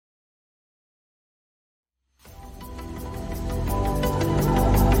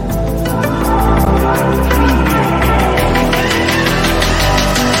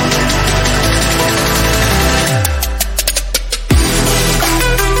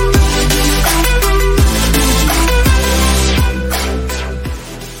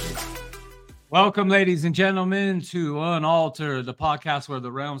Welcome, ladies and gentlemen, to Unaltered, the podcast where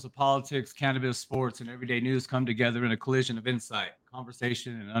the realms of politics, cannabis, sports, and everyday news come together in a collision of insight,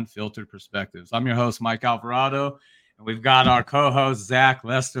 conversation, and unfiltered perspectives. I'm your host, Mike Alvarado, and we've got our co-host, Zach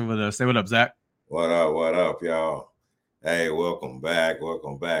Lester, with us. Say what up, Zach. What up, y'all? Hey, welcome back.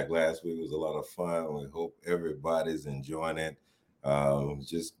 Last week was a lot of fun. We hope everybody's enjoying it.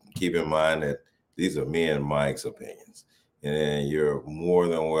 Just keep in mind that these are me and Mike's opinions. And you're more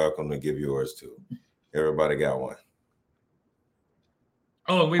than welcome to give yours too. Everybody got one.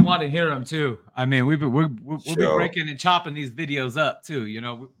 Oh, we want to hear them too. I mean, we'll be breaking and chopping these videos up too. You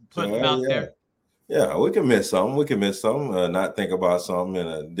know, putting them out there. Yeah, we can miss some. Not think about something in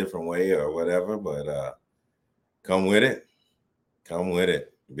a different way or whatever. But come with it.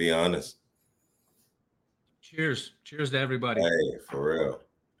 Be honest. Cheers to everybody. Hey, for real.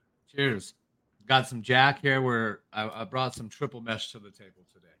 Cheers. Got some Jack here where I brought some triple mesh to the table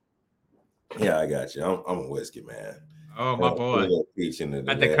today. Yeah, I got you. I'm a whiskey man. Oh, my boy.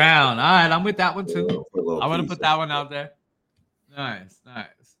 At the Crown. All right, I'm with that one too. I want to put that one out there. Nice.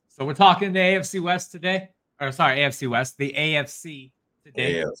 So we're talking the AFC West today. Or sorry, AFC West. The AFC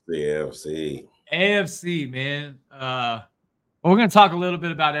today. AFC, man. Well, we're going to talk a little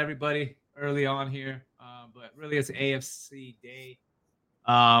bit about everybody early on here. But really, it's AFC day.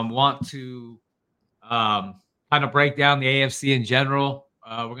 Want to kind of break down the AFC in general.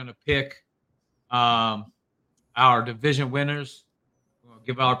 We're going to pick our division winners. We'll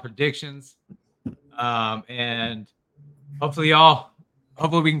give our predictions. And hopefully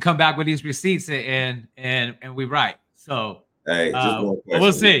we can come back with these receipts and we right. So hey, just one question.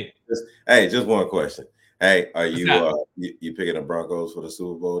 We'll see. Just one question. Hey, are you picking the Broncos for the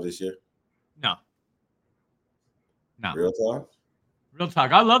Super Bowl this year? No. Real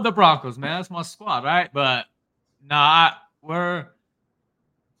talk. I love the Broncos, man. That's my squad, right? But I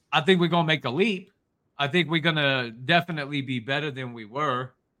think we're gonna make the leap. I think we're gonna definitely be better than we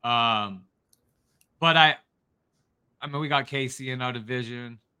were. But I mean, we got KC in our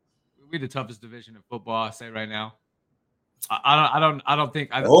division. We're the toughest division in football, I say right now. I don't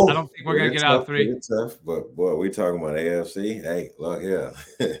think we're gonna get out of 3. It's tough, but boy, we talking about AFC. Hey, look here.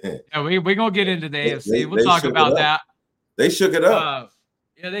 Yeah, we're gonna get into the AFC. We'll talk about that. They shook it up.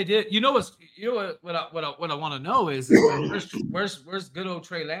 Yeah, they did. You know what I want to know is where's good old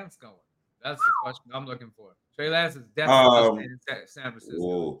Trey Lance going? That's the question I'm looking for. Trey Lance is definitely in San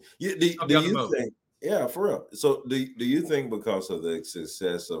Francisco. Do you think? Yeah, for real. So do you think because of the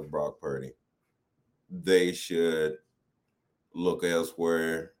success of Brock Purdy, they should look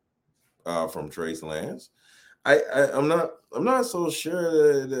elsewhere from Trey Lance? I'm not so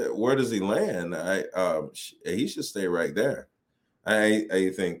sure that where does he land. He should stay right there.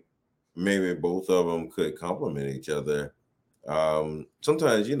 I think maybe both of them could complement each other.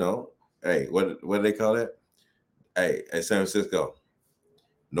 Sometimes, hey, what do they call that? Hey, at San Francisco,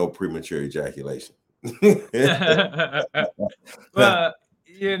 no premature ejaculation. Well,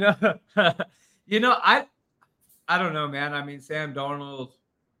 I don't know, man. I mean, Sam Darnold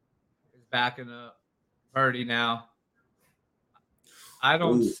is backing up Purdy now. I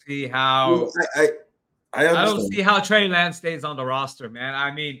don't see how. I don't see how Trey Lance stays on the roster, man.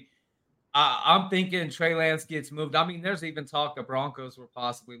 I mean, I'm thinking Trey Lance gets moved. I mean, there's even talk the Broncos were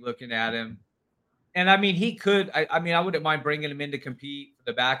possibly looking at him. And, I mean, he could. I wouldn't mind bringing him in to compete for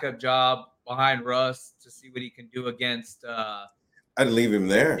the backup job behind Russ to see what he can do against I'd leave him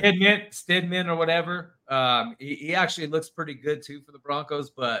there. Stidman or whatever. He actually looks pretty good, too, for the Broncos.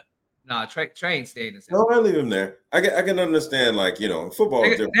 But, Trey ain't staying in. No, I leave him there. I can understand, football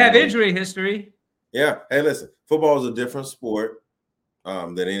is different. They have injury history. Yeah. Hey, listen, football is a different sport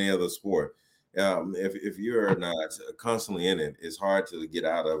than any other sport. If you're not constantly in it, it's hard to get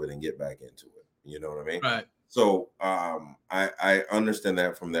out of it and get back into it. You know what I mean? Right. So I understand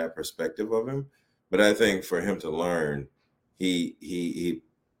that from that perspective of him, but I think for him to learn, he he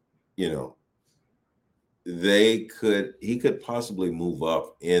could possibly move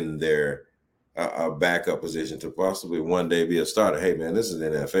up in their backup position to possibly one day be a starter. Hey man, this is the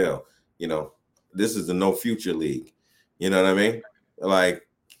NFL. This is the no future league. You know what I mean?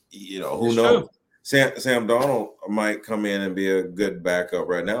 Who knows? Sam Darnold might come in and be a good backup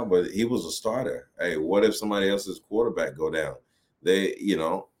right now, but he was a starter. Hey, what if somebody else's quarterback go down? In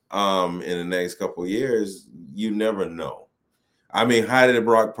the next couple of years, you never know. I mean, how did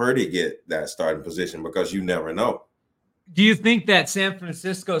Brock Purdy get that starting position? Because you never know. Do you think that San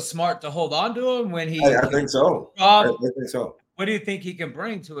Francisco is smart to hold on to him when he? I think so. I think so. What do you think he can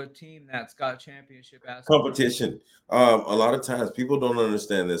bring to a team that's got championship aspects? Competition. A lot of times people don't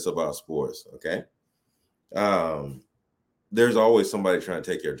understand this about sports, okay? There's always somebody trying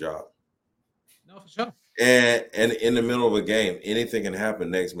to take your job. No, for sure. And in the middle of a game, anything can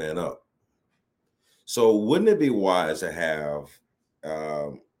happen. Next man up. So wouldn't it be wise to have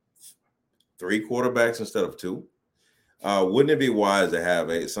 3 quarterbacks instead of 2? Wouldn't it be wise to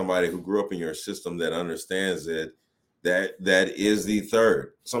have somebody who grew up in your system that understands it, that is the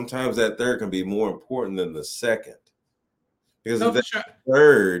third? Sometimes that third can be more important than the second, because if that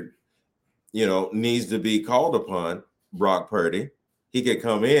third, needs to be called upon, Brock Purdy, he could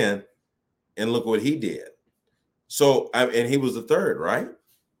come in and look what he did. So, and he was the third, right?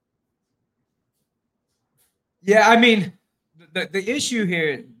 Yeah, I mean, the issue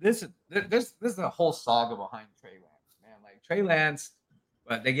here, this is a whole saga behind Trey Lance, man. Like Trey Lance,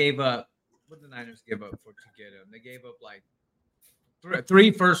 but they gave up. What did the Niners give up to get him? They gave up like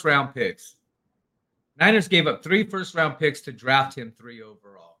 3 first-round picks. Niners gave up 3 first-round picks to draft him 3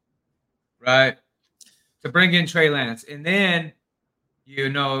 overall, right? To bring in Trey Lance, and then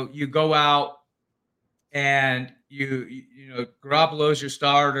you go out and you Garoppolo's your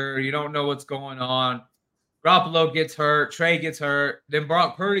starter. You don't know what's going on. Garoppolo gets hurt. Trey gets hurt. Then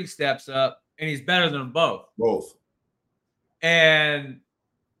Brock Purdy steps up, and he's better than them both. Both. And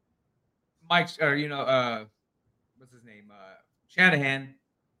what's his name? Shanahan.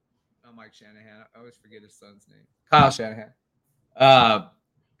 Not Mike Shanahan. I always forget his son's name. Kyle Shanahan.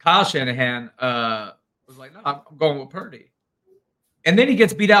 Kyle Shanahan was like, no, I'm going with Purdy. And then he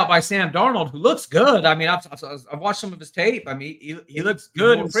gets beat out by Sam Darnold, who looks good. I mean, I've watched some of his tape. I mean, he looks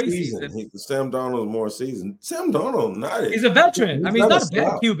good in preseason. Sam Darnold is more seasoned. Sam Darnold, he's a veteran. He's not a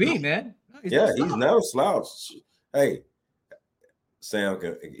bad QB, man. No, he's not a slouch. Hey, Sam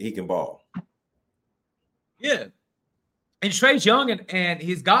can ball. Yeah. And Trey's young, and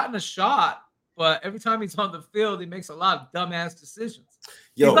he's gotten a shot, but every time he's on the field, he makes a lot of dumbass decisions.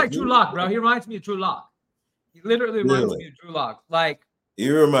 He's like Drew Lock, bro. He reminds me of Drew Lock. He literally reminds me of Drew Lock. Like,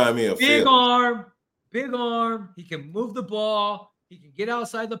 you remind me of big arm. He can move the ball. He can get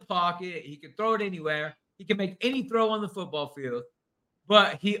outside the pocket. He can throw it anywhere. He can make any throw on the football field,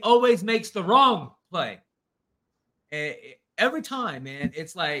 but he always makes the wrong play. Every time, man.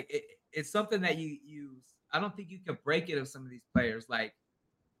 It's like it's something that you use. I don't think you can break it of some of these players. Like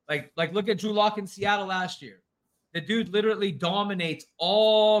look at Drew Lock in Seattle last year. The dude literally dominates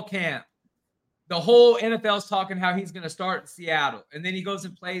all camp. The whole NFL's talking how he's going to start in Seattle. And then he goes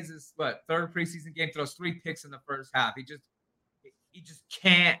and plays his, third preseason game, throws 3 picks in the first half. He just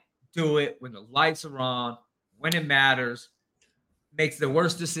can't do it when the lights are on, when it matters. Makes the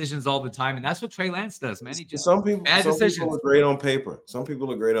worst decisions all the time. And that's what Trey Lance does, man. He just some people are great on paper. Some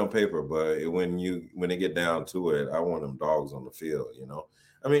people are great on paper, but when they get down to it, I want them dogs on the field,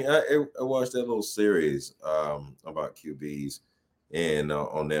 I mean, I watched that little series about QBs and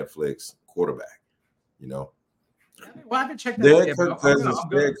on Netflix, Quarterback. Well, I haven't checked that. They had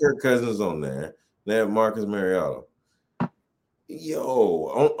Kirk Cousins on there. They have Marcus Mariota.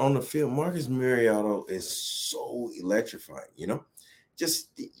 On the field, Marcus Mariota is so electrifying. Just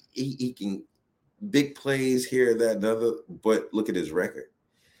he can big plays here, that, and other. But look at his record.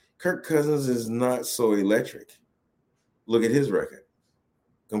 Kirk Cousins is not so electric. Look at his record.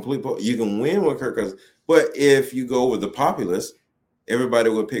 You can win with Kirk Cousins, but if you go with the populace, everybody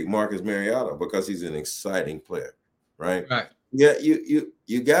would pick Marcus Mariota because he's an exciting player, right? Right. Yeah, you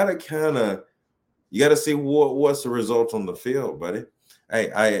gotta see what's the result on the field, buddy.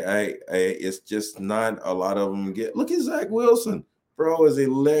 I it's just not a lot of them get. Look at Zach Wilson, bro, is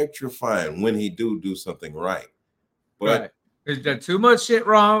electrifying when he do something right. But right. There's done too much shit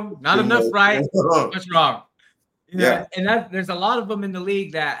wrong, not enough right, too much wrong. And there's a lot of them in the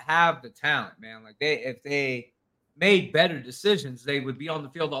league that have the talent, man. Like if they made better decisions, they would be on the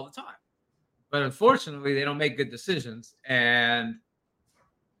field all the time. But unfortunately, they don't make good decisions, and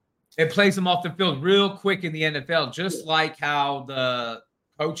it plays them off the field real quick in the NFL, just like how the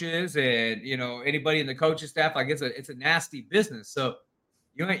coaches and anybody in the coaching staff, like it's a nasty business. So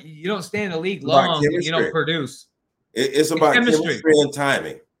you don't stay in the league long and you don't produce. It's about chemistry and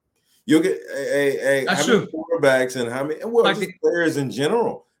timing. You'll get how many quarterbacks and how many players in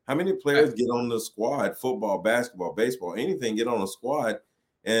general. How many players get on the squad, football, basketball, baseball, anything, get on a squad,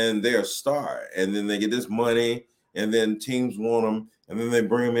 and they're a star. And then they get this money, and then teams want them, and then they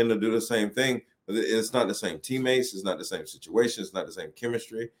bring them in to do the same thing. But it's not the same teammates. It's not the same situation. It's not the same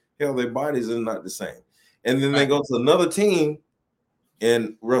chemistry. Hell, their bodies are not the same. And then they go to another team,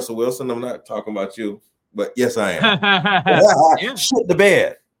 and Russell Wilson, I'm not talking about you, but yes, I am. Shit the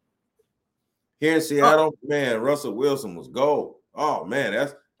bed. Here in Seattle, man, Russell Wilson was gold. Oh, man,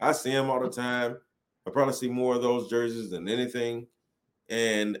 I see him all the time. I probably see more of those jerseys than anything.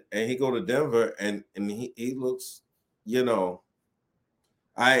 And he go to Denver and he looks,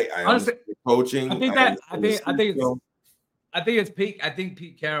 I honestly, coaching. I think it's Pete. I think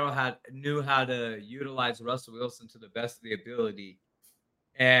Pete Carroll knew how to utilize Russell Wilson to the best of the ability.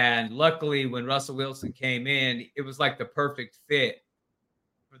 And luckily, when Russell Wilson came in, it was like the perfect fit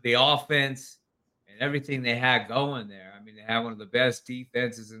for the offense and everything they had going there. I mean, they had one of the best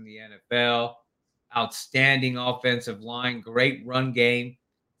defenses in the NFL, outstanding offensive line, great run game.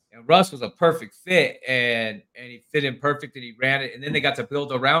 And Russ was a perfect fit, and he fit in perfect, and he ran it. And then they got to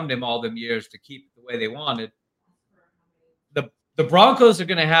build around him all them years to keep it the way they wanted. The Broncos are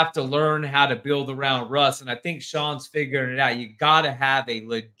going to have to learn how to build around Russ, and I think Sean's figuring it out. You got to have a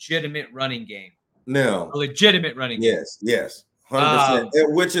legitimate running game. Now, A legitimate running game. Yes, 100%.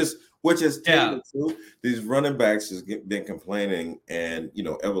 Which is tailored to these running backs has been complaining, and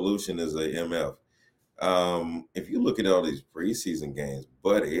evolution is a MF. If you look at all these preseason games,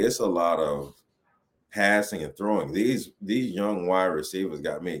 buddy, it's a lot of passing and throwing. These young wide receivers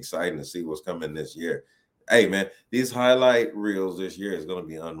got me excited to see what's coming this year. Hey, man, these highlight reels this year is going to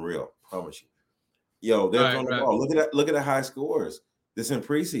be unreal. I promise you. Yo, they're throwing the ball. Look at the high scores. This in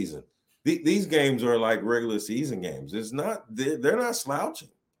preseason. These games are like regular season games. It's not. They're not slouching.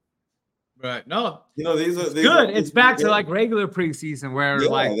 Right. No. These are good. It's back to like regular preseason where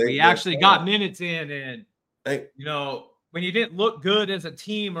we actually got minutes in, and when you didn't look good as a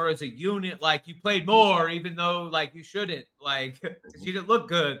team or as a unit, like you played more, even though like you shouldn't, like you didn't look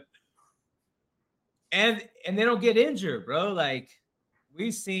good. And they don't get injured, bro. Like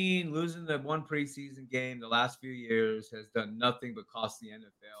we've seen losing the one preseason game the last few years has done nothing but cost the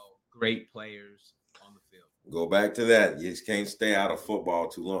NFL great players on the field. Go back to that. You just can't stay out of football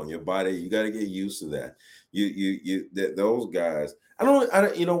too long. Your body, you got to get used to that. Those guys. I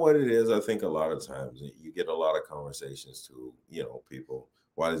don't. You know what it is? I think a lot of times you get a lot of conversations to people.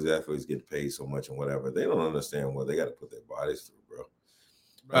 Why does athletes get paid so much and whatever? They don't understand what they got to put their bodies through,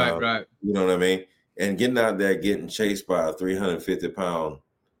 bro. Right. You know what I mean? And getting out there, getting chased by a 350-pound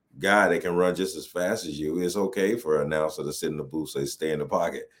guy that can run just as fast as you, it's okay for an announcer to sit in the booth, say, stay in the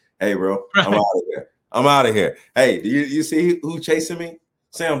pocket. Hey, bro, right. I'm out of here. Hey, do you see who chasing me?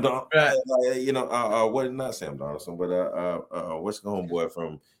 Sam Donaldson. Right. Not Sam Donaldson, but what's the homeboy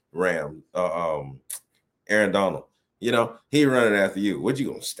from Ram? Aaron Donald. He running after you. What, you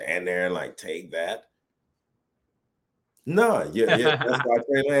gonna stand there and like take that? No, yeah. That's why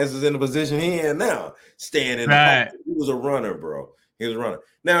Trey Lance is in the position he in now, staying in the pocket. He was a runner, bro. He was a runner.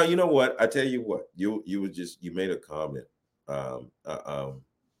 Now, you know what? I tell you what, you made a comment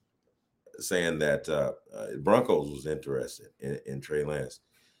saying that Broncos was interested in Trey Lance.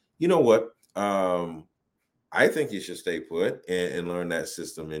 You know what? I think you should stay put and learn that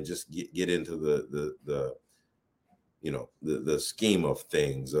system and just get into the scheme of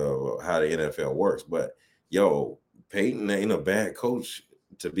things of how the NFL works. But Peyton ain't a bad coach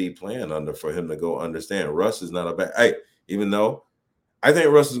to be playing under for him to go understand. Russ is not a bad. Hey, even though I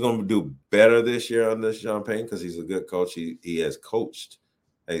think Russ is going to do better this year under Sean Payton because he's a good coach. He has coached.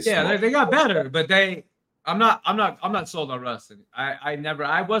 They got better, but I'm not sold on Russ.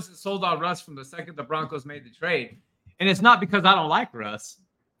 I wasn't sold on Russ from the second the Broncos made the trade, and it's not because I don't like Russ.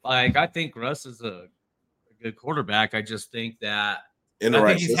 Like I think Russ is a good quarterback. I just think that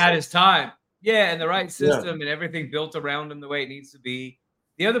he's had his time. Yeah, and the right system and everything built around him the way it needs to be.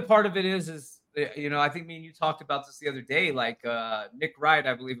 The other part of it is I think me and you talked about this the other day. Like Nick Wright,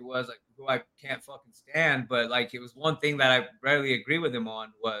 I believe it was, like who I can't fucking stand, but like it was one thing that I rarely agree with him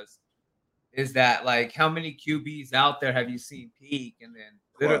on is that like how many QBs out there have you seen peak and then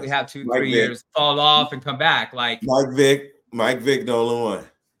literally have 2-3 years fall off and come back? Like Mike Vick, the only one.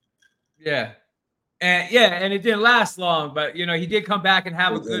 Yeah. And it didn't last long, but he did come back and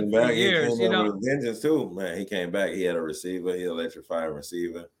have a good few years. He came back with vengeance too, man. He came back. He had a receiver. He electrifying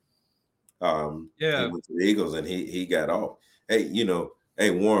receiver. He went to the Eagles and he got off.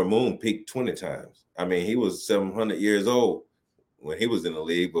 Hey, Warren Moon peaked 20 times. I mean, he was 700 years old when he was in the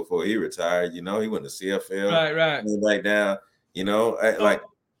league before he retired. He went to CFL. Right. Went back down.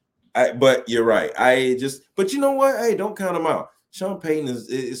 But you're right. But you know what? Hey, don't count him out. Sean Payton it's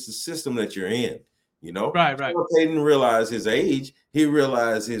the system that you're in. Right. Sean Payton realized his age. He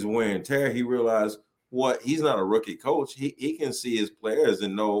realized his wear and tear. He realized he's not a rookie coach. He can see his players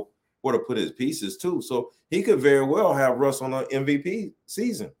and know where to put his pieces too. So he could very well have Russ on an MVP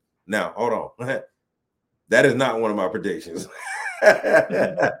season. Now, hold on. That is not one of my predictions.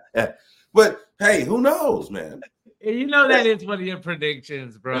 But hey, who knows, man? That is one of your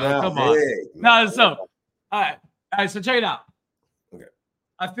predictions, bro. Come on. All right. So check it out. Okay.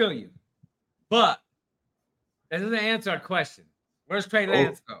 I feel you. But that doesn't answer our question. Where's Trey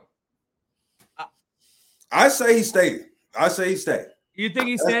Lance go? I say he stayed. You think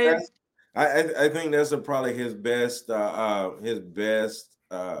he stays? I think that's probably his best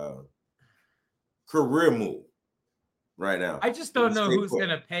career move right now. I just don't know who's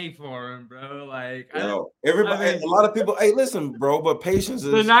gonna pay for him, bro. Like, everybody, a lot of people. Hey, listen, bro, but patience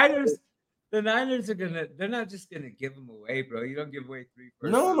is the Niners. The Niners are they're not just gonna give him away, bro. You don't give away 3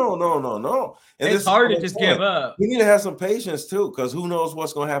 first. No. And it's hard to just give up. We need to have some patience too, because who knows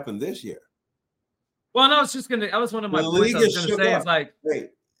what's gonna happen this year. Well, no, it's just that was one of my points I was gonna say. It's like,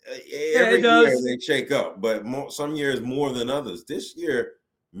 every year they shake up, but some years more than others. This year,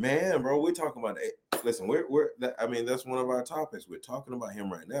 man, bro, we're talking about. Listen, I mean, that's one of our topics. We're talking about him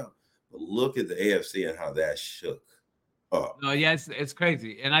right now. But look at the AFC and how that shook up. No, yeah, it's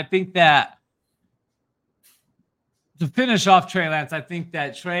crazy, and I think that to finish off Trey Lance, I think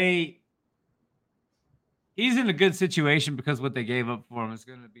that Trey, he's in a good situation because what they gave up for him is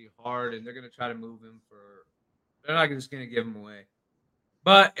going to be hard, and they're going to try to move him they're not just going to give him away.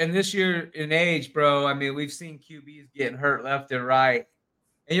 But in this year in age, bro, I mean, we've seen QBs getting hurt left and right.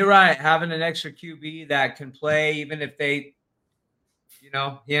 And you're right, having an extra QB that can play, even if he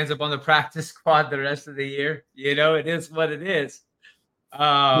ends up on the practice squad the rest of the year. It is what it is.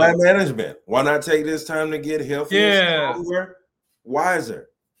 Time management. Why not take this time to get healthier, stronger, wiser?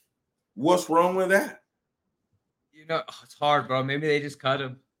 What's wrong with that? It's hard, bro. Maybe they just cut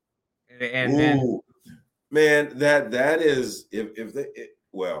him. Man, that is if they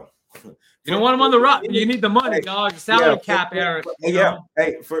you don't want him on the rock. You need the money, dog. Salary cap, Eric.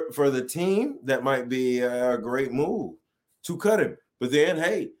 Hey, for the team, that might be a great move to cut him. But then,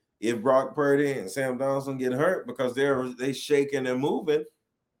 hey, if Brock Purdy and Sam Donaldson get hurt because they shaking and moving,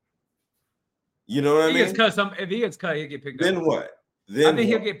 you know what I mean? If he gets cut, he'll get picked up. Then what? I think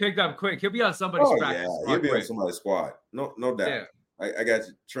he'll get picked up quick. He'll be on somebody's practice squad. He'll be on somebody's squad. No doubt. Yeah. I got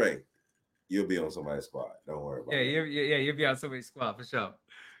you, Trey. You'll be on somebody's squad. Don't worry about it. You'll be on somebody's squad for sure.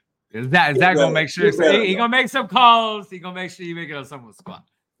 Is that gonna make sure he gonna make some calls? He gonna make sure you make it on someone's squad.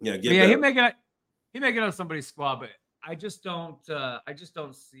 He make it on somebody's squad, but I just don't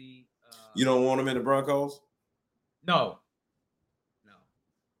see. You don't want him in the Broncos? No.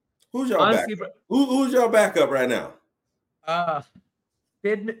 Who's y'all backup? Who's y'all backup right now?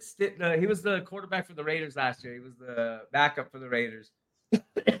 He was the quarterback for the Raiders last year. He was the backup for the Raiders.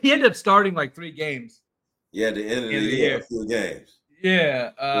 He ended up starting like 3 games. Yeah, at the end of the year, 3 games. Yeah.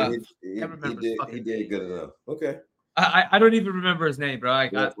 He did good enough. Okay. I don't even remember his name, bro.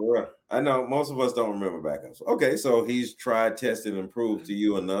 I know most of us don't remember backups. Okay, so he's tried, tested, and proved to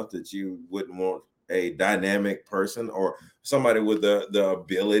you enough that you wouldn't want a dynamic person or somebody with the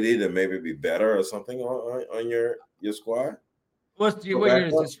ability to maybe be better or something on your squad. What year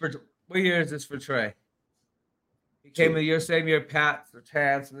is this for Trey? He came in same year, Pat for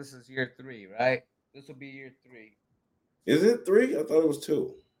Chance, and this is year 3, right? This will be year 3. Is it 3? I thought it was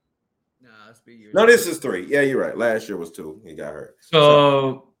 2. No, this be year. No, this is 3. Yeah, you're right. Last year was 2. He got hurt.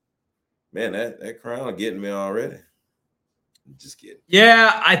 So man, that crown getting me already. I'm just kidding.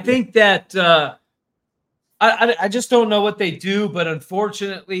 Yeah, I think that I just don't know what they do, but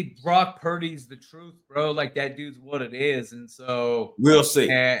unfortunately, Brock Purdy's the truth, bro. Like, that dude's what it is, and so we'll see.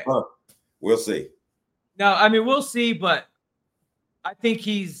 We'll see. No, I mean, we'll see, but I think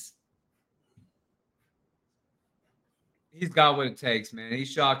he's got what it takes, man. He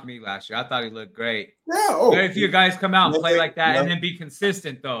shocked me last year. I thought he looked great. Yeah. Very few guys come out and play like that and then be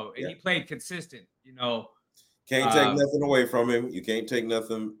consistent, though. And he played consistent, Can't take nothing away from him. You can't take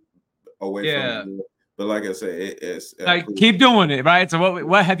nothing away from him. But like I said, it's like, keep doing it, right? So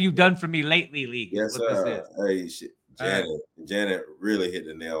what have you done for me lately, League? Yes, sir. Hey, Janet really hit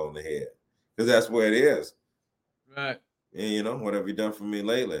the nail on the head. Because that's where it is. Right. And, what have you done for me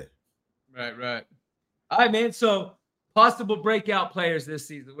lately? Right. All right, man. So, possible breakout players this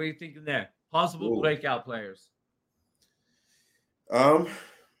season. What are you thinking there? Possible breakout players. Who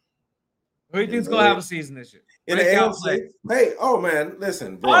do you think's going to have a season this year? In the AFC? Hey, man,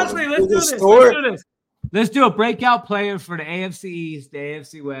 listen. Bro, honestly, let's do this. Let's do a breakout player for the AFC East, the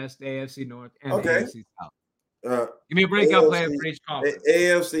AFC West, the AFC North, and the AFC South. Give me a breakout player for each conference.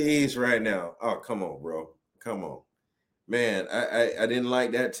 AFC East right now. Oh, come on, bro. Come on. Man, I didn't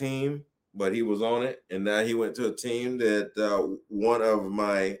like that team, but he was on it. And now he went to a team that one of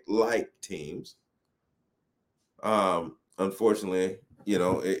my teams, unfortunately,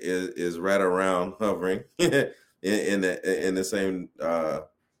 is right around hovering in the same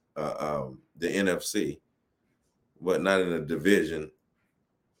the NFC, but not in a division.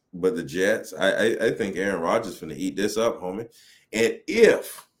 But the Jets, I think Aaron Rodgers is going to eat this up, homie. And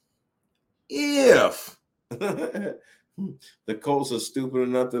if the Colts are stupid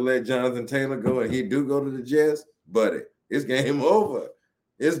enough to let Jonathan Taylor go and he do go to the Jets, buddy, it's game over.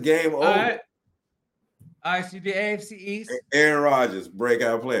 It's game over. All right, so the AFC East. Aaron Rodgers,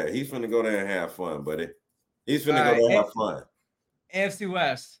 breakout player. He's finna go there and have fun, buddy. He's finna go there and have fun. AFC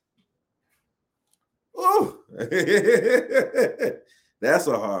West. Ooh. That's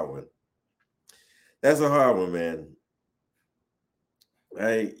a hard one. That's a hard one, man.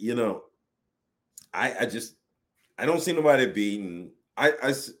 I don't see nobody beating.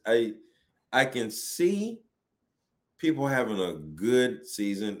 I can see people having a good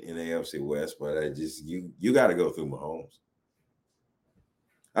season in the AFC West, but you got to go through Mahomes.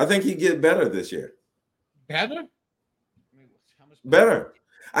 I think he get better this year. Better? Better.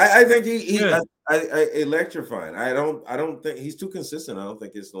 I think he electrifying. I don't think he's too consistent. I don't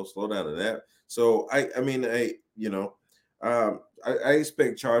think it's no slowdown in that. So I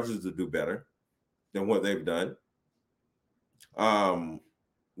expect Chargers to do better than what they've done.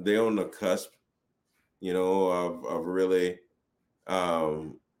 They're on the cusp, of really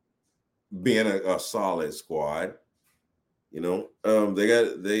being a solid squad.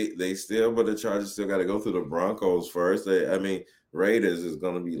 They still, but the Chargers still got to go through the Broncos first. Raiders is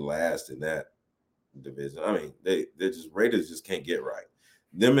going to be last in that division. I mean, Raiders just can't get right.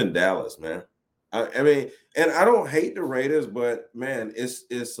 Them in Dallas, man. And I don't hate the Raiders, but man, it's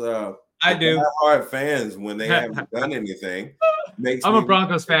I do hard fans when they haven't done anything. I'm a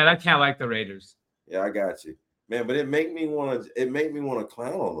Broncos fan. I can't like the Raiders. Yeah, I got you, man. But it made me want to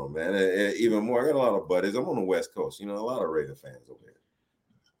clown on them, man. Even more. I got a lot of buddies. I'm on the West Coast. A lot of Raider fans over here.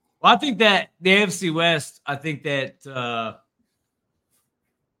 Well, I think that the AFC West. I think that.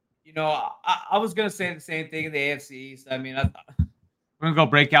 I was going to say the same thing in the AFC East. I mean, we're going to go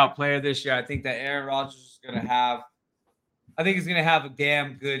breakout player this year. I think that Aaron Rodgers is going to have a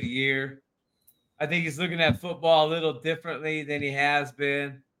damn good year. I think he's looking at football a little differently than he has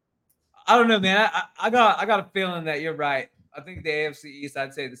been. I don't know, man. I got a feeling that you're right. I think the AFC East,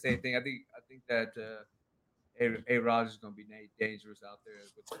 I'd say the same thing. I think that A. Rodgers is going to be dangerous out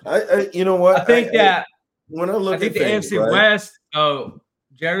there. You know what? I think that when I look at the AFC West,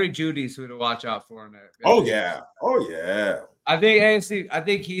 Jerry Jeudy's who to watch out for in there. Oh yeah. I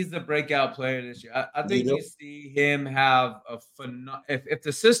think he's the breakout player this year. I think you see him have a if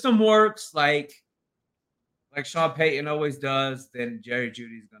the system works like Sean Payton always does, then Jerry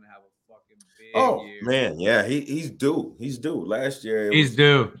Jeudy's gonna have a fucking big year. Man, yeah, he's due. He's due. Last year he's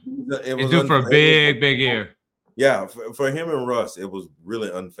due. It was due for a big year. Yeah, for him and Russ, it was really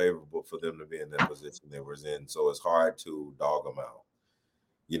unfavorable for them to be in that position they was in. So it's hard to dog them out.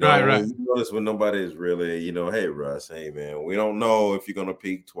 Right. You notice when nobody is really, hey, Russ, hey, man, we don't know if you're going to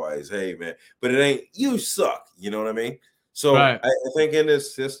peak twice. Hey, man, but it ain't, you suck. You know what I mean? So I think in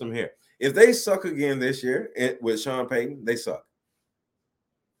this system here, if they suck again this year with Sean Payton, they suck.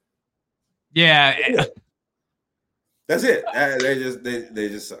 Yeah. That's it. They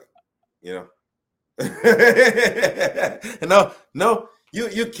just suck, No,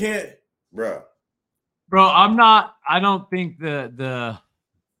 you can't, bro. I don't think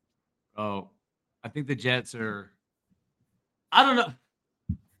I think the Jets are. I don't know.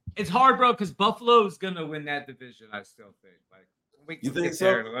 It's hard, bro, because Buffalo is gonna win that division. I still think. You think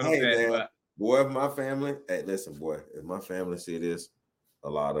so? Man. Boy, if my family. Hey, listen, boy. If my family see this, a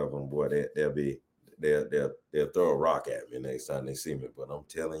lot of them, boy, they'll throw a rock at me next time they see me. But I'm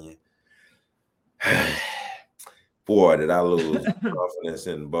telling you, boy, did I lose confidence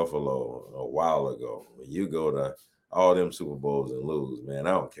in Buffalo a while ago. When you go to all them Super Bowls and lose, man,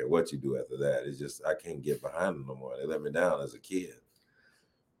 I don't care what you do after that. It's just I can't get behind them no more. They let me down as a kid.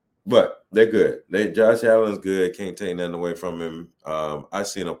 But they're good. Josh Allen's good. Can't take nothing away from him. I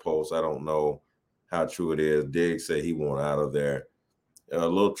seen a post. I don't know how true it is. Diggs said he won't out of there. A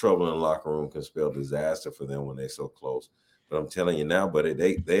little trouble in the locker room can spell disaster for them when they're so close. But I'm telling you now, buddy,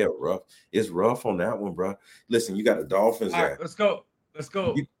 they are rough. It's rough on that one, bro. Listen, you got the Dolphins there. Right, let's go.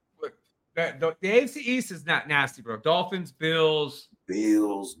 The AFC East is not nasty, bro. Dolphins, Bills,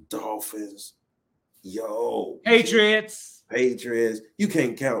 Dolphins, Patriots. You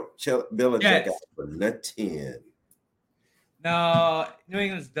can't count Belichick out for nothing. No, New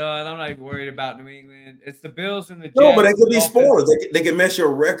England's done. I'm not even worried about New England. It's the Bills and the Jets. No, but they could be spoilers. They can mess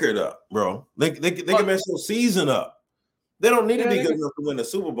your record up, bro. They can mess your season up. They don't need to be good enough to win the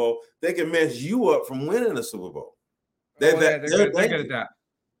Super Bowl. They can mess you up from winning the Super Bowl. They're good at that.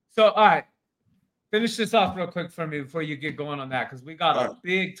 So, all right. Finish this off real quick for me before you get going on that, because we got a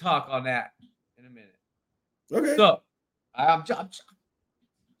big talk on that in a minute. Okay. So,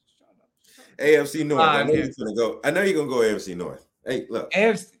 AFC North. I know you're gonna go. I know you're gonna go AFC North. Hey, look.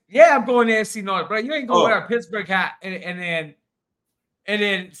 AFC. Yeah, I'm going AFC North, bro. You ain't going to wear a Pittsburgh hat and then and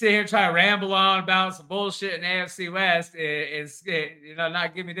then sit here and try to ramble on about some bullshit in AFC West and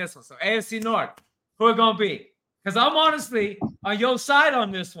not give me this one. So AFC North, who are gonna be? Because I'm honestly on your side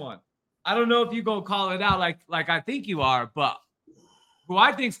on this one. I don't know if you're gonna call it out like I think you are, but who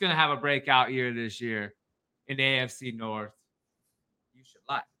I think is gonna have a breakout year this year in the AFC North, you should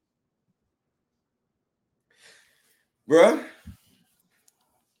like. Bruh,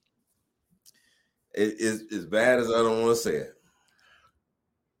 it's as bad as I don't want to say it.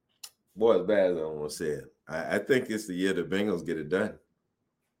 Boy, as bad as I don't want to say it. I think it's the year the Bengals get it done.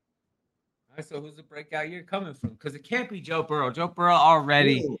 All right, so who's the breakout year coming from? Because it can't be Joe Burrow. Joe Burrow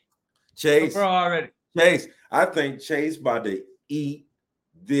already. Chase. Joe Burrow already. Chase. I think Chase about to eat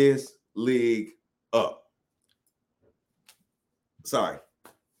this league up. Sorry.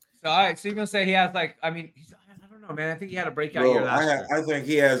 So, all right. So you're going to say he has I don't know, man. I think he had a breakout year last year. I think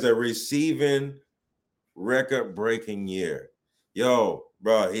he has a receiving record-breaking year. Yo,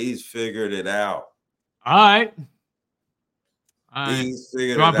 bro, he's figured it out. All right. He's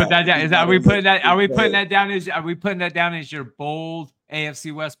figured it out. Put that down? Are we putting that down as your bold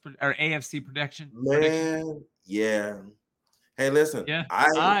AFC West or AFC prediction? Man, yeah. Hey, listen. Yeah.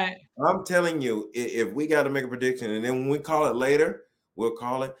 I'm telling you, if we got to make a prediction, and then when we call it later, we'll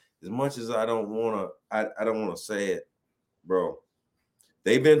call it. As much as I don't want to say it, bro.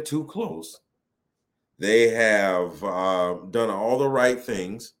 They've been too close. They have done all the right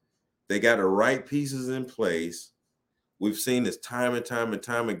things. They got the right pieces in place. We've seen this time and time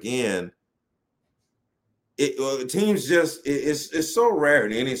again. Teams just it's so rare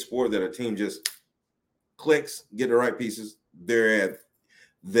in any sport that a team just clicks, get the right pieces. It's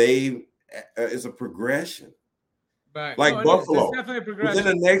a progression. Right. Like Buffalo. It's definitely a progression.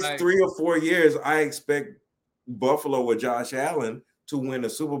 Within the next 3 or 4 years, I expect Buffalo with Josh Allen to win a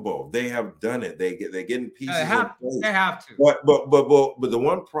Super Bowl. They have done it. They're getting pieces. They have to. But the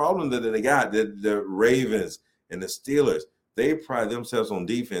one problem that they got, the Ravens and the Steelers, they pride themselves on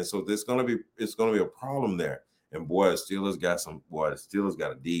defense. So it's gonna be a problem there. And boy, the Steelers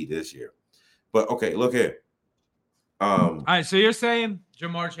got a D this year. But okay, look here. All right, so you're saying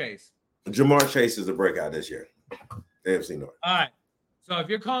Jamar Chase. Jamar Chase is a breakout this year. AFC North. All right. So if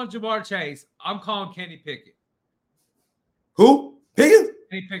you're calling Jamar Chase, I'm calling Kenny Pickett. Who? Pickett?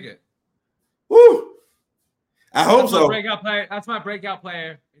 Kenny Pickett. Woo! I hope so. That's my breakout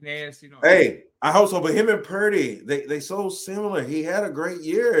player in the AFC North. Hey, I hope so. But him and Purdy, they so similar. He had a great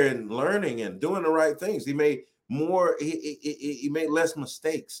year in learning and doing the right things. He made more. He made less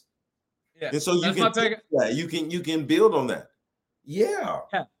mistakes. Yeah. And so you can build on that. Yeah.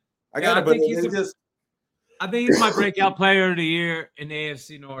 I got it. But I think he's my breakout player of the year in the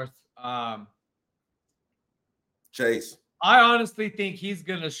AFC North. Chase. I honestly think he's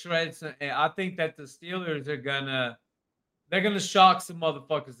gonna shred some. I think that the Steelers are gonna shock some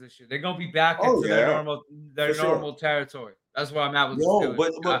motherfuckers this year. They're gonna be back into their normal territory. That's where I'm at with the Steelers.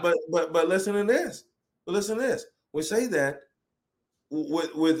 But listen to this. We say that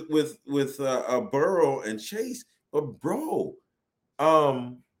with Burrow and Chase, but bro,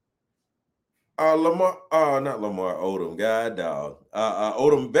 Odom, God dog.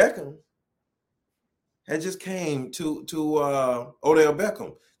 Odom Beckham had just came to Odell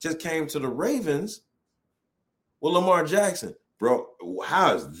Beckham just came to the Ravens with Lamar Jackson. Bro,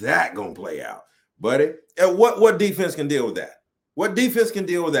 how is that gonna play out, buddy? And what defense can deal with that? What defense can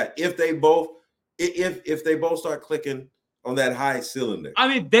deal with that if they both start clicking on that high cylinder? I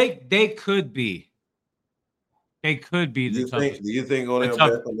mean, they could be. They could be the toughest. Do you think Odell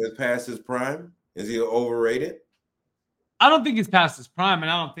Beckham is past his prime? Is he overrated? I don't think he's past his prime,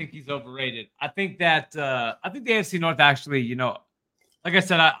 and I don't think he's overrated. I think that the AFC North actually, like I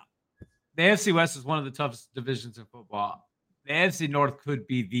said, the AFC West is one of the toughest divisions in football. The AFC North could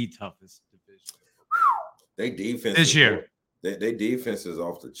be the toughest division. They defense this year. They defense is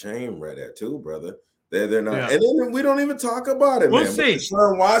off the chain right there too, brother. They're not, and then we don't even talk about it, we'll man. See.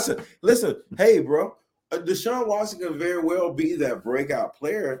 Deshaun Watson, listen, hey, bro, Deshaun Watson can very well be that breakout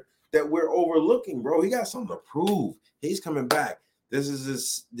player that we're overlooking, bro. He got something to prove. He's coming back. This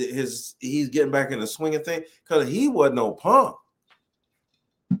is he's getting back in the swinging thing because he wasn't no punk.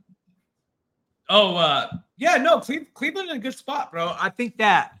 Cleveland in a good spot, bro. I think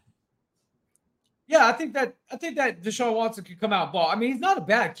that Deshaun Watson can come out and ball. I mean, he's not a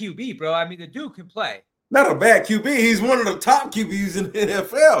bad QB, bro. I mean, the dude can play. Not a bad QB. He's one of the top QBs in the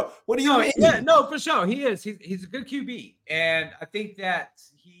NFL. What do you mean? Yeah, no, for sure. He is. He's a good QB. And I think that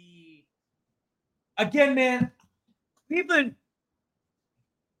again, man, Cleveland,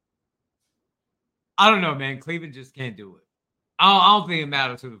 I don't know, man. Cleveland just can't do it. I don't think it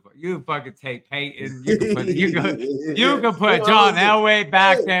matters who the fuck. You fucking take Peyton. You can put John Elway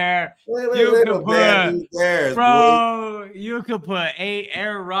back there. You can put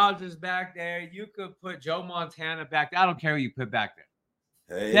Aaron Rodgers back there. You could put Joe Montana back there. I don't care who you put back there.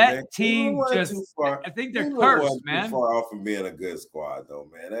 Hey, that man, team just too far. I think they're cursed, man. Too far off from being a good squad, though,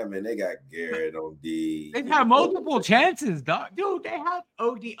 man. I mean, they got Garrett on D. They've had multiple chances, dog. Dude, they have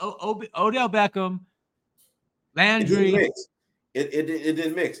Odell Beckham, Landry. It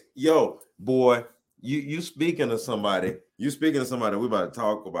didn't mix. Yo, boy, you speaking of somebody. You speaking of somebody we about to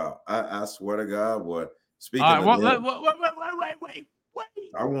talk about. I swear to God, boy. Speaking of wait.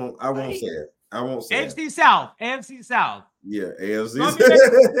 I won't say it. I won't say AFC South. Yeah, AFC.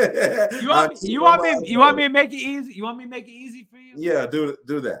 You want me to make it easy? You want me to make it easy for you? Yeah, do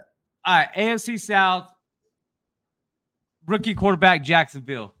that. All right, AFC South. Rookie quarterback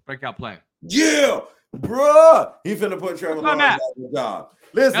Jacksonville breakout play. Yeah, bruh. He finna put Trevor Lawrence out of the job.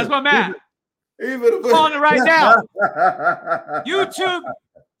 Listen, that's what Matt. He finna put calling it right now. YouTube,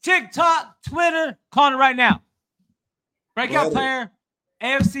 TikTok, Twitter, calling it right now. Breakout player,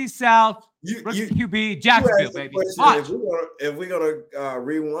 AFC South. Rookie QB, Jacksonville, baby. If we're gonna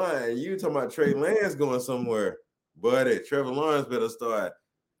rewind, you talking about Trey Lance going somewhere, buddy. Trevor Lawrence better start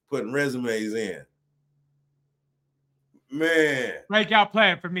putting resumes in. Man, breakout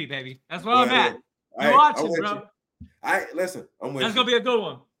player for me, baby. That's what I'm at. You watching, bro? Listen. I'm with you. That's gonna be a good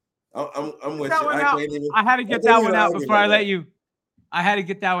one. I'm with you. I had to get that one out before I let you. I had to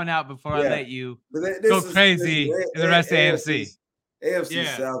get that one out before I let you go crazy in the rest of AFC. AFC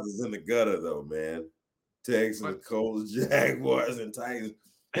South is in the gutter, though, man. Texans, Colts, Jaguars, and Titans.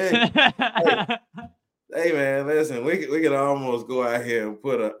 Hey, man, listen, we could almost go out here and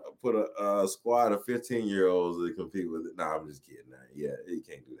put a squad of 15-year-olds to compete with it. I'm just kidding. Yeah, you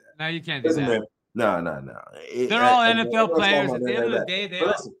can't do that. No, you can't do that. Man, no. They're all NFL players. At the end of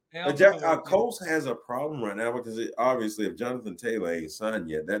the day, our Colts has a problem right now because obviously, if Jonathan Taylor ain't signed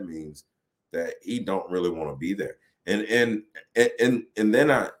yet, that means that he don't really want to be there. And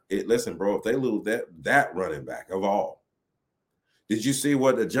then listen, bro. If they lose that running back of all, did you see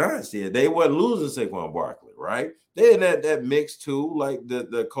what the Giants did? They weren't losing Saquon Barkley, right? They in that mix too, like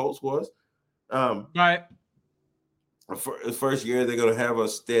the Colts was. Right. For the first year, they're going to have a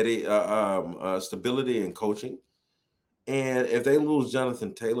steady stability in coaching, and if they lose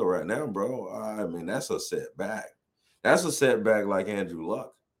Jonathan Taylor right now, bro, I mean that's a setback. That's a setback like Andrew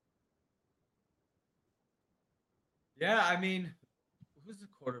Luck. Yeah, I mean, who's the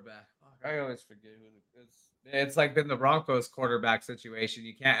quarterback? I always forget who it is. It's like been the Broncos quarterback situation.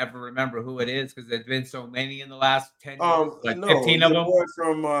 You can't ever remember who it is because there's been so many in the last 10 years. 15 of them.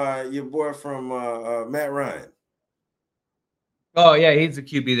 Your boy from Matt Ryan. Oh, yeah, he's a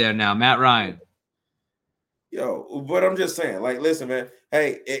QB there now, Matt Ryan. Yo, but I'm just saying, like, listen, man.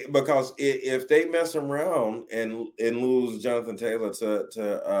 Hey, because if they mess around and lose Jonathan Taylor to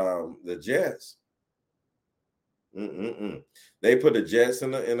the Jets, they put the Jets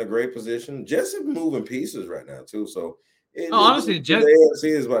in a great position. Jets are moving pieces right now too. So honestly, the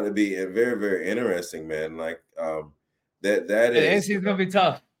AFC is about to be very, very interesting, man. Like that is AFC is gonna be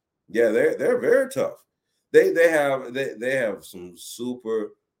tough. Yeah, they're very tough. They have some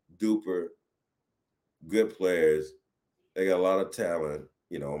super duper good players. They got a lot of talent.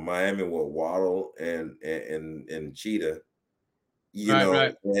 You know, Miami with Waddle and Cheetah. You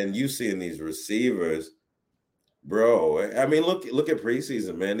know, and you seeing these receivers. Bro, I mean, look at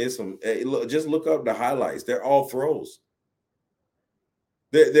preseason, man. There's some. Just look up the highlights. They're all throws.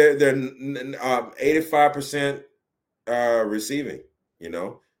 They're 85% receiving. You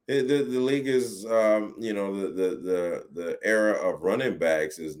know, the league is the era of running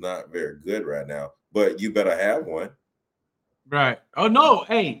backs is not very good right now. But you better have one. Right. Oh no.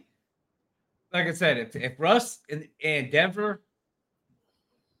 Hey, like I said, if Russ in Denver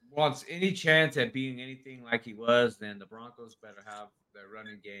wants any chance at being anything like he was, then the Broncos better have their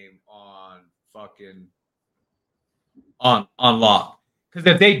running game on lock. Because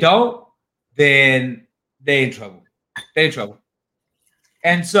if they don't, then they in trouble.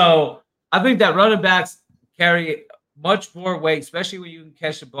 And so I think that running backs carry much more weight, especially when you can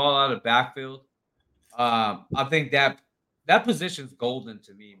catch the ball out of backfield. I think that position's golden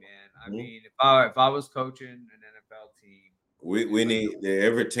to me, man. I mean, if I was coaching an NFL team, we need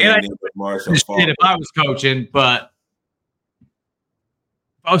every team needs Marshall Faulk. If I was coaching, but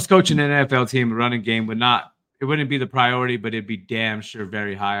if I was coaching an NFL team, a running game it wouldn't be the priority, but it'd be damn sure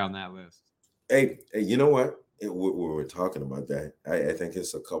very high on that list. Hey, you know what? We were talking about that. I think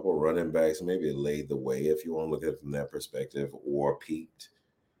it's a couple running backs maybe laid the way if you want to look at it from that perspective, or peaked.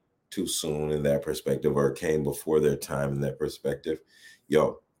 too soon in that perspective, or came before their time in that perspective.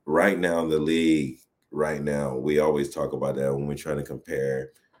 Yo, right now in the league, right now, we always talk about that when we're trying to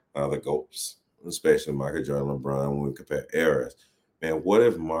compare the GOATs, especially Michael Jordan, LeBron, when we compare eras. Man, what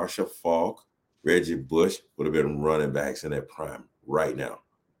if Marshall Faulk, Reggie Bush would have been running backs in their prime right now?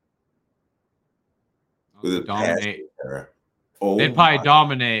 With a dominate. era. They'd probably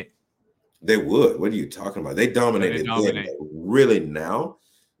dominate. They would. What are you talking about? They dominated then. Really now?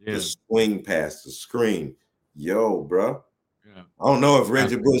 Yeah. The swing pass, the screen. Yo, bro. Yeah. I don't know if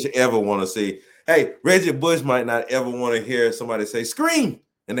Reggie Bush ever want to see. Hey, Reggie Bush might not ever want to hear somebody say scream,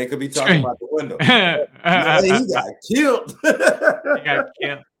 and they could be talking about the window. Man, he got killed. He got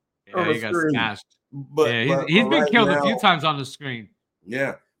killed. Yeah, he got smashed. But he's been killed a few times on the screen.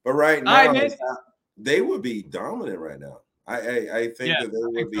 Yeah, but right now they would be dominant right now. I think that they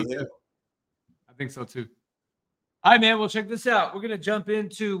would be held. I think so too. All right, man. Well, check this out. We're gonna jump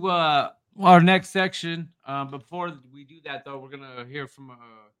into our next section. Before we do that, though, we're gonna hear a word from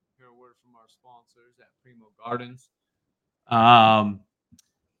our sponsors at Primo Gardens.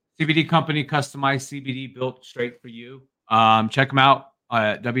 CBD company, customized CBD built straight for you. Check them out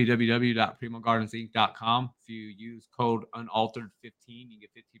at www.primogardens.inc.com. If you use code unaltered15, you get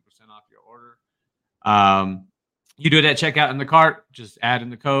 15% off your order. You do it at checkout in the cart. Just add in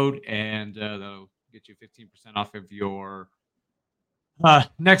the code, and that'll get you 15% off of your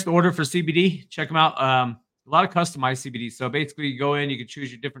next order for CBD. Check them out. A lot of customized CBD. So basically, you go in, you can choose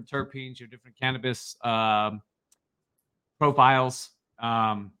your different terpenes, your different cannabis profiles,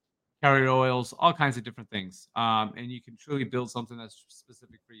 carrier oils, all kinds of different things. And you can truly build something that's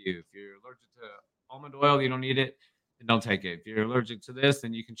specific for you. If you're allergic to almond oil, you don't need it, then don't take it. If you're allergic to this,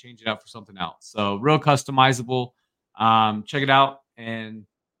 then you can change it out for something else. So real customizable. Check it out, and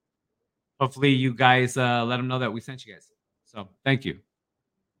hopefully you guys let them know that we sent you guys. So thank you.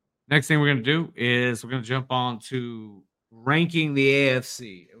 Next thing we're going to do is we're going to jump on to ranking the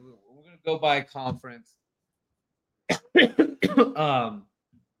AFC. We're going to go by conference.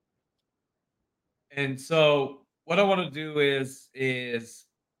 And so what I want to do is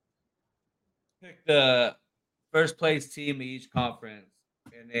pick the first place team in each conference,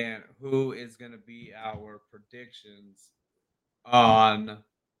 and then who is going to be our predictions on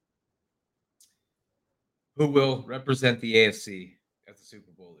who will represent the AFC at the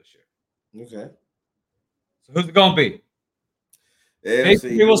Super Bowl this year. Okay. So who's it going to be?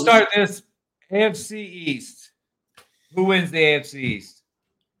 AFC. We'll start this AFC East. Who wins the AFC East?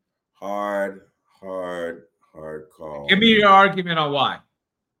 Hard call. Give me your argument on why.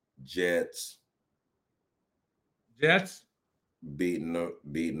 Jets beating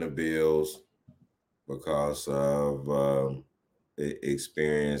the Bills because of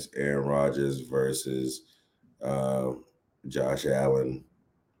experience. Aaron Rodgers versus Josh Allen.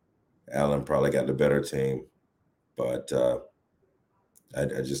 Allen probably got the better team, but I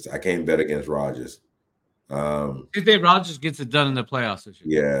can't bet against Rodgers. Do you think Rodgers gets it done in the playoffs this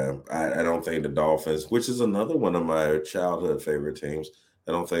year? Yeah, I don't think the Dolphins, which is another one of my childhood favorite teams,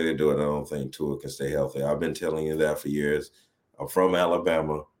 I don't think they do it. I don't think Tua can stay healthy. I've been telling you that for years. I'm from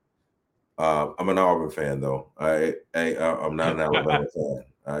Alabama. I'm an Auburn fan, though. I'm not an Alabama fan.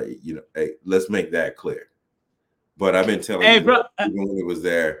 Let's make that clear. But I've been telling you even when he was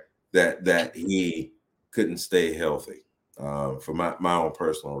there that he couldn't stay healthy. For my own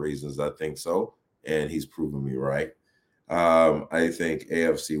personal reasons, I think so. And he's proven me right. I think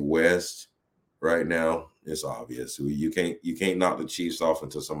AFC West right now is obvious. You can't knock the Chiefs off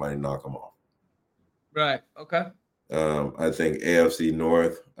until somebody knock them off. Right. Okay. I think AFC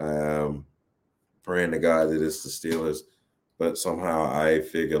North, praying to God that it's the Steelers, but somehow I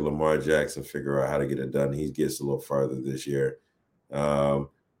figure Lamar Jackson figure out how to get it done. He gets a little farther this year. Odell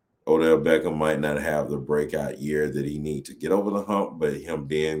Beckham might not have the breakout year that he needs to get over the hump, but him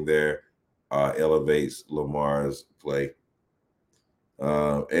being there elevates Lamar's play.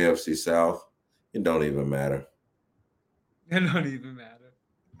 AFC South, it don't even matter. It don't even matter.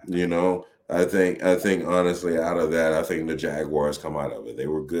 I think honestly, out of that, I think the Jaguars come out of it. They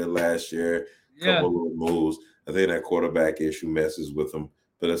were good last year. Couple of little moves. I think that quarterback issue messes with them,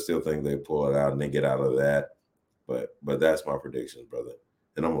 but I still think they pull it out and they get out of that. But that's my prediction, brother,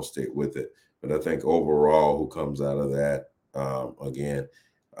 and I'm gonna stick with it. But I think overall, who comes out of that again?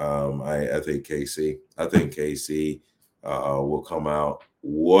 I think KC. I think KC will come out.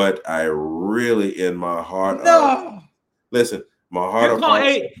 What I really in my heart listen, my heart of heart.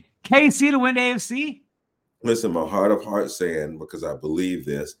 KC to win the AFC? Listen, my heart of heart saying, because I believe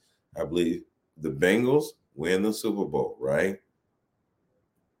this, I believe the Bengals win the Super Bowl, right?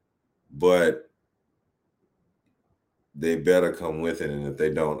 But they better come with it. And if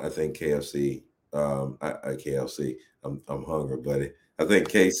they don't, I think KFC, KFC, I'm hungry, buddy. I think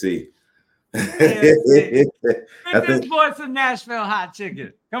KC. KFC. Get this boy some Nashville hot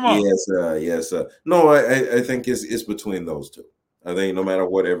chicken. Come on. Yes. No, I think it's between those two. I think no matter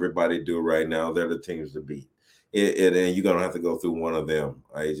what everybody do right now, they're the teams to beat. And you're gonna have to go through one of them.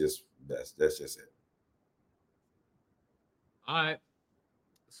 That's just it. All right.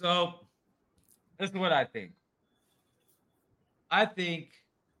 So this is what I think. I think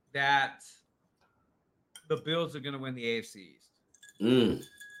that the Bills are going to win the AFC East.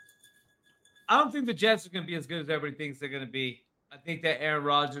 I don't think the Jets are going to be as good as everybody thinks they're going to be. I think that Aaron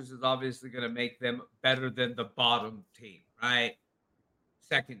Rodgers is obviously going to make them better than the bottom team, right?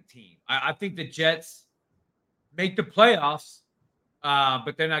 Second team. I think the Jets make the playoffs,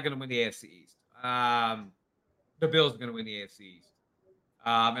 but they're not going to win the AFC East. The Bills are going to win the AFC East.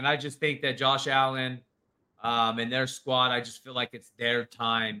 And I just think that Josh Allen and their squad, I just feel like it's their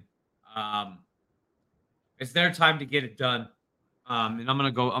time. It's their time to get it done. And I'm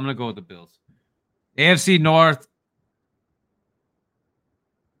gonna go with the Bills. AFC North.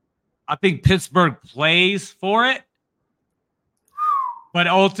 I think Pittsburgh plays for it, but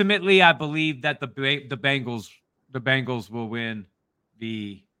ultimately, I believe that the Bengals will win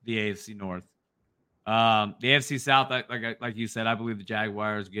the AFC North. The AFC South, like you said, I believe the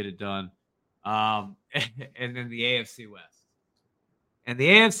Jaguars get it done. And then the AFC West. And the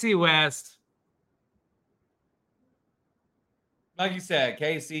AFC West, like you said,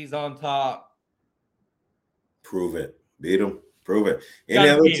 KC's on top. Prove it. Beat them. Prove it. Any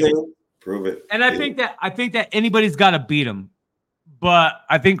other team? Prove it. And I think that anybody's got to beat them. But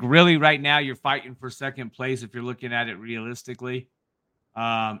I think really right now you're fighting for second place if you're looking at it realistically.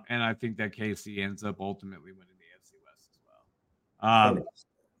 And I think that KC ends up ultimately winning the AFC West as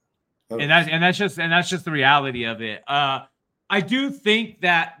well. And that's just the reality of it. I do think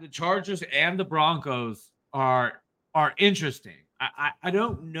that the Chargers and the Broncos are interesting. I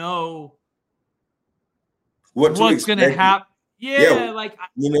don't know what's going to happen. Yeah, like I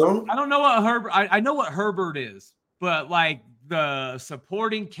don't know what Herbert. I know what Herbert is, but like the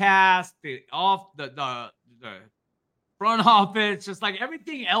supporting cast, the front office, just like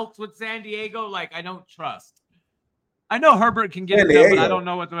everything else with San Diego, like I don't trust. I know Herbert can get it done, but I don't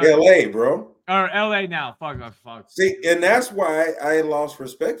know what the LA, bro. Or LA now. Fuck. See, and that's why I lost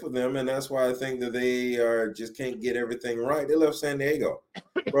respect for them, and that's why I think that they just can't get everything right. They left San Diego.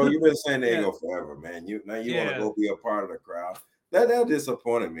 Bro, you've been in San Diego forever, man. You want to go be a part of the crowd. That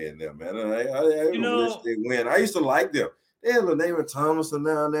disappointed me in them, man. I wish they win. I used to like them. They had David Thomason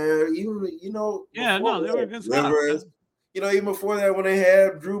down there. They were good stuff. Even before that, when they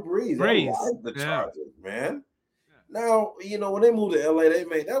had Drew Brees. I liked the Chargers, man. Now, when they moved to LA,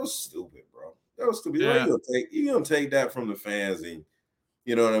 that was stupid, bro. That was stupid. Yeah. You're gonna take that from the fans, and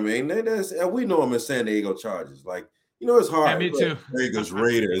you know what I mean? We know them as San Diego Chargers. Like, it's hard. Yeah, me too. Vegas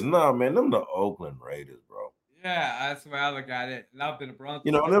Raiders. No, man, them the Oakland Raiders, bro. Yeah, that's the way I look at it. And I've been a Broncos.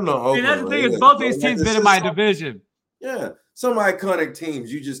 Them the Oakland that's the thing is both these teams been in my division. Yeah, some iconic teams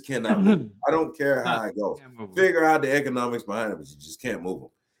you just cannot move. I don't care how it goes. Figure out the economics behind them, but you just can't move them.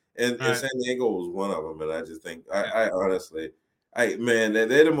 And San Diego was one of them, and I just think I honestly, man,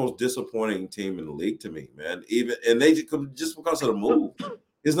 they're the most disappointing team in the league to me, man. They just because of the move.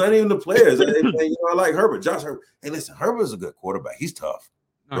 It's not even the players. I like Herbert, Josh Herbert. Hey, listen, Herbert's a good quarterback. He's tough,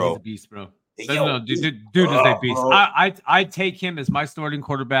 bro. He's a beast, bro. Dude is a beast. I take him as my starting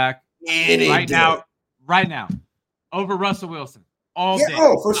quarterback right now over Russell Wilson all day.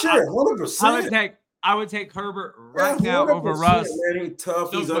 Oh, for sure, 100%. I would take Herbert right now over Russ. Man, he's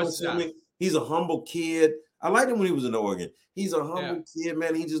tough. He's unassuming. He's a humble kid. I liked him when he was in Oregon. He's a humble kid,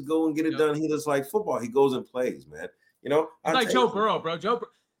 man. He just go and get it done. He just like football. He goes and plays, man. I like Joe Burrow, bro.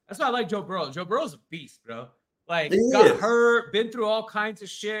 That's why I like Joe Burrow. Joe Burrow's a beast, bro. Like, got hurt, been through all kinds of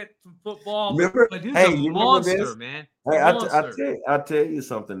shit from football. Remember? But he's a monster, man. Hey, I'll tell you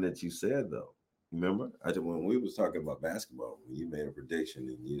something that you said, though. Remember? When we was talking about basketball, you made a prediction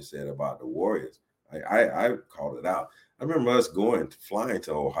and you said about the Warriors. I called it out. I remember us flying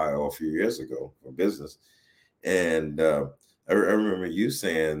to Ohio a few years ago for business. And I remember you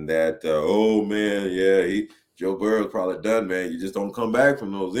saying that, oh, man, Joe Burrow's probably done, man. You just don't come back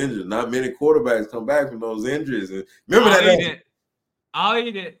from those injuries. Not many quarterbacks come back from those injuries. And remember I'll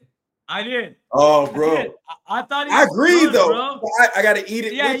eat it. I did. Oh, bro. I thought he was I agree, done, though. Bro. I got to eat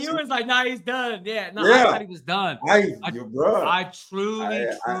it. Yeah, you was like, nah, he's done. I thought he was done. I truly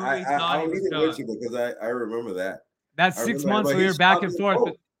thought he was done. With you because I remember that. That's 6 months we were back and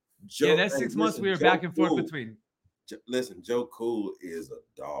forth. That's 6 months we were back and forth between. Listen, Joe Cool is a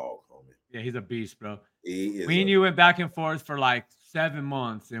dog, homie. Yeah, he's a beast, bro. Me and you went back and forth for like 7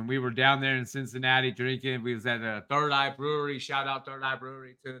 months, and we were down there in Cincinnati drinking. We was at a Third Eye Brewery. Shout out Third Eye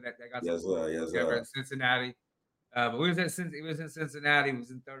Brewery too. That got yes, sir. Yes, sir. In Cincinnati. But we was in Cincinnati. We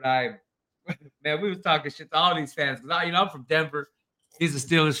was in Third Eye. Man, we was talking shit to all these fans. Cause I'm from Denver. He's a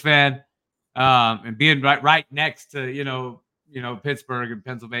Steelers fan. And being right next to Pittsburgh and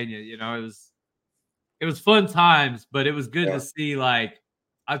Pennsylvania, it was fun times, but it was good to see. Like,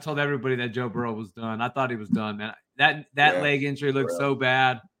 I told everybody that Joe Burrow was done. I thought he was done, man. That leg injury looked so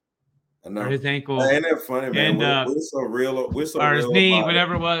bad. I know. Or his ankle. Ain't that funny, man? We're so real. We're so or real. His knee,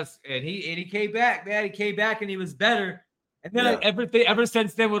 whatever it was. And he came back, man. He came back and he was better. And then ever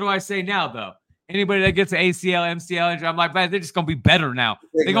since then, what do I say now, though? Anybody that gets an ACL, MCL injury, I'm like, man, they're just gonna be better now.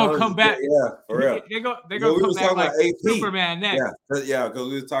 They're gonna come back. Yeah, for real. They're gonna come back like Superman next. Yeah, because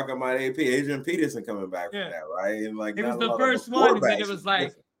we were talking about AP, Adrian Peterson coming back from that, right? And like it was the first one, and then it was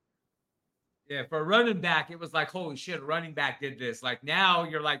like, for a running back, it was like, holy shit, a running back did this. Like now,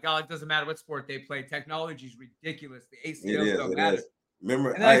 you're like, oh, it doesn't matter what sport they play. Technology is ridiculous. The ACLs don't matter.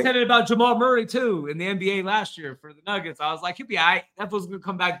 Remember, and I said it about Jamal Murray too in the NBA last year for the Nuggets. I was like, he'll be all right. That was gonna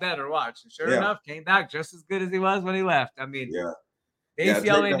come back better. Watch. And sure enough, came back just as good as he was when he left. I mean, the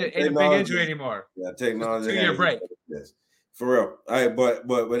ACL ain't a big injury anymore. Yeah, technology. 2-year break. Yes, for real. All right,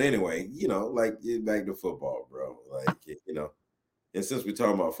 but anyway, like back to football, bro. Like and since we're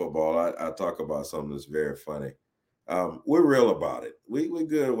talking about football, I talk about something that's very funny. We're real about it. We're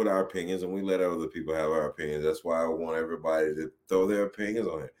good with our opinions, and we let other people have our opinions. That's why I want everybody to throw their opinions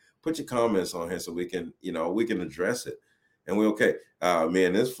on here. Put your comments on here so we can, we can address it. And we're okay. Me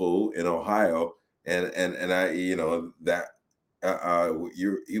and this fool in Ohio, and I, that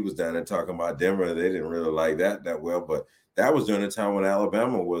he was down there talking about Denver. They didn't really like that well, but that was during the time when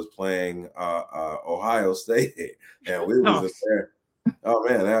Alabama was playing Ohio State, and we was there. Oh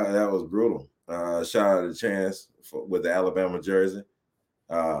man, that was brutal. Shout out to Chance with the Alabama jersey.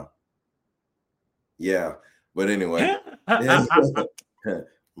 But anyway,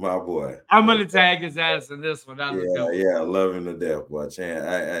 my boy. I'm gonna tag his ass in this one. I love him to death, boy.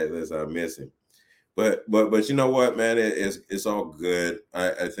 Chance, I miss him. But you know what, man? It's all good.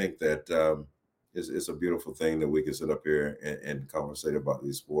 I think that it's a beautiful thing that we can sit up here and conversate about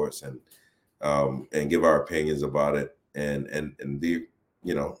these sports and give our opinions about it and be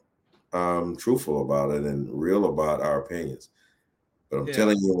truthful about it and real about our opinions. But I'm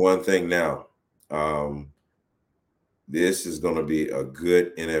telling you one thing now. This is going to be a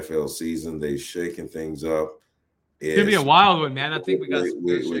good NFL season. They're shaking things up. It's going to be a wild one, man. I think we're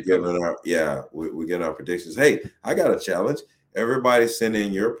getting our predictions. Hey, I got a challenge. Everybody send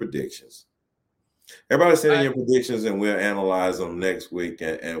in your predictions. Everybody send in your predictions, and we'll analyze them next week,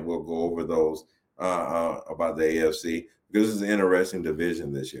 and we'll go over those about the AFC, because it's an interesting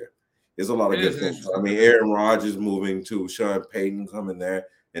division this year. There's a lot of good things. I mean, Aaron Rodgers moving to Sean Payton coming there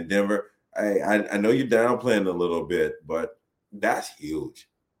in Denver. I know you're downplaying a little bit, but that's huge.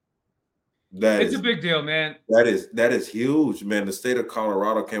 It's a big deal, man. That is huge, man. The state of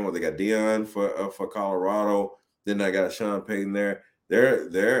Colorado came with. They got Deion for Colorado. Then I got Sean Payton there.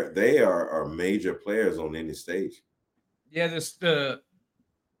 They are major players on any stage. Yeah,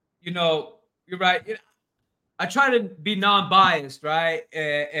 you're right. I try to be non-biased, right?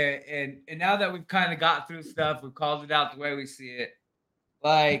 And now that we've kind of got through stuff, we've called it out the way we see it.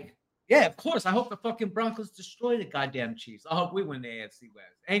 Like, yeah, of course, I hope the fucking Broncos destroy the goddamn Chiefs. I hope we win the AFC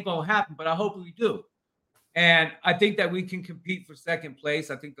West. Ain't gonna happen, but I hope we do. And I think that we can compete for second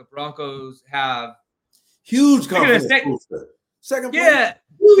place. I think the Broncos have huge confidence booster. Second place. Yeah,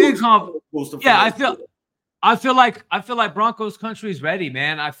 big confidence booster. Yeah, I feel like Broncos country is ready,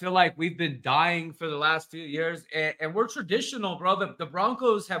 man. I feel like we've been dying for the last few years, and we're traditional, bro. The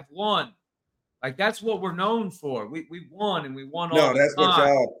Broncos have won. Like, that's what we're known for. We won, and we won all the time. No, that's what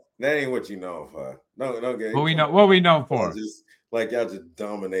y'all. That ain't what you know for. No, get what we know for. Just like y'all just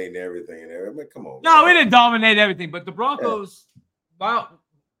dominating everything and everything. I mean, come on. No, we didn't dominate everything, but the Broncos. Yeah.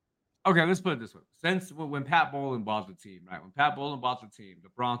 Okay, let's put it this way. Since when Pat Bowlen bought the team, right? When Pat Bowlen bought the team, the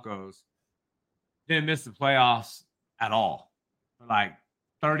Broncos didn't miss the playoffs at all for like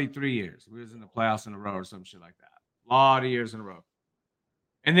 33 years. We was in the playoffs in a row or some shit like that. A lot of years in a row.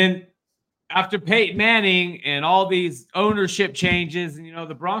 And then after Peyton Manning and all these ownership changes, and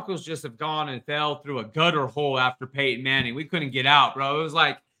the Broncos just have gone and fell through a gutter hole after Peyton Manning. We couldn't get out, bro. It was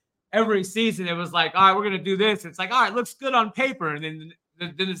like every season it was like, all right, we're going to do this. It's like, all right, looks good on paper. And then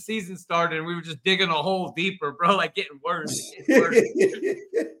the season started and we were just digging a hole deeper, bro, like getting worse.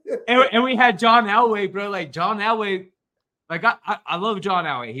 And we had John Elway, bro. Like John Elway, like I love John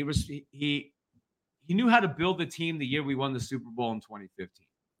Elway. He knew how to build a team the year we won the Super Bowl in 2015.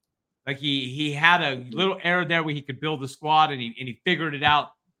 Like he had a little error there where he could build the squad, and he figured it out,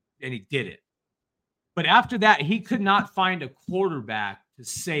 and he did it. But after that, he could not find a quarterback to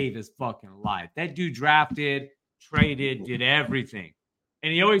save his fucking life. That dude drafted, traded, did everything.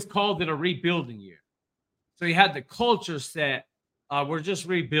 And he always called it a rebuilding year. So he had the culture set. We're just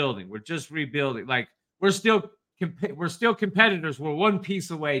rebuilding. We're just rebuilding. Like we're still competitors. We're one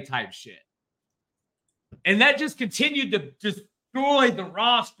piece away type shit. And that just continued to just destroy the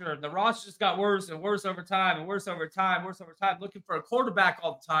roster. And the roster just got worse and worse over time and worse over time, looking for a quarterback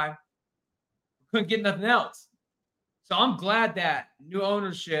all the time. Couldn't get nothing else. So I'm glad that new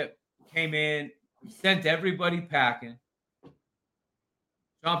ownership came in, sent everybody packing.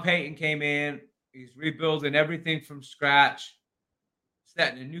 Sean Payton came in. He's rebuilding everything from scratch,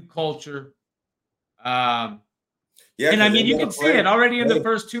 setting a new culture. And I mean, you can see it already in the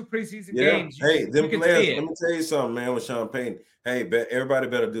first 2 preseason games. Them players, let me tell you something, man, with Sean Payton. Hey, everybody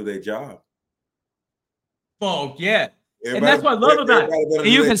better do their job. Oh, yeah. And that's what I love about it. And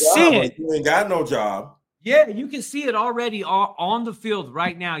you can see it. You ain't got no job. Yeah, you can see it already on the field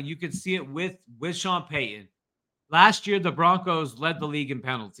right now. You can see it with Sean Payton. Last year, the Broncos led the league in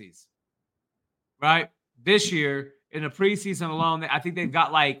penalties. Right? This year, in the preseason alone, I think they've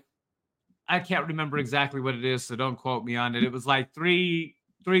got I can't remember exactly what it is, so don't quote me on it. It was like 3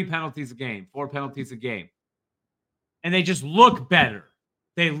 penalties a game, 4 penalties a game. And they just look better.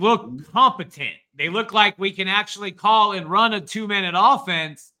 They look competent. They look like we can actually call and run a 2-minute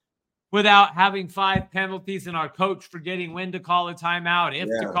offense without having 5 penalties and our coach forgetting when to call a timeout,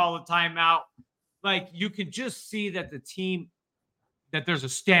 to call a timeout. Like, you can just see that the team, that there's a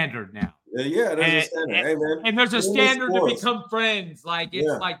standard now. Yeah, there's a standard. Hey, man. And there's a standard to become friends. Like,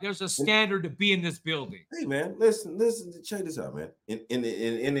 it's like there's a standard to be in this building. Hey, man, listen, check this out, man. In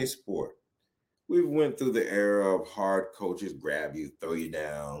any sport, we went through the era of hard coaches grab you, throw you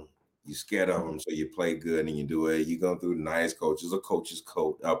down. You scared of them, so you play good and you do it. You go through nice coaches, a coach's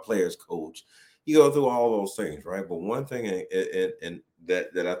coach, a player's coach. You go through all those things, right? But one thing and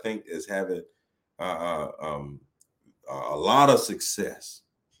that I think is having a lot of success,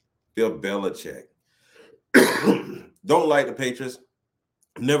 Bill Belichick. Don't like the Patriots,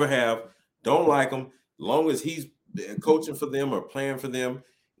 never have. Don't like them. As long as he's coaching for them or playing for them,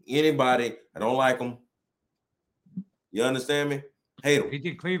 anybody, I don't like them. You understand me? Hate them. He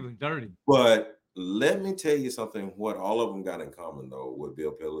did Cleveland dirty. But let me tell you something, what all of them got in common, though, with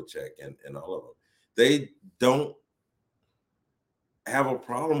Bill Belichick and all of them. They don't have a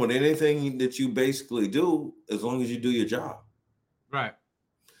problem with anything that you basically do as long as you do your job. Right.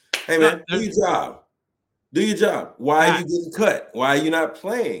 Hey, man, do your job. Do your job. Why are you getting cut? Why are you not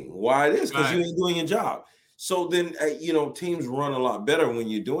playing? Why this? Because you ain't doing your job. So then, teams run a lot better when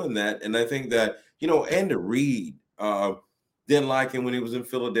you're doing that. And I think that, Andy Reid didn't like him when he was in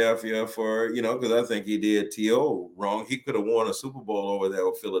Philadelphia because I think he did T.O. wrong. He could have won a Super Bowl over there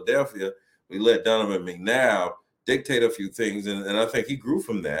with Philadelphia. We let Donovan McNabb dictate a few things, and I think he grew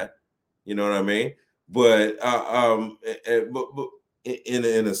from that. You know what I mean? But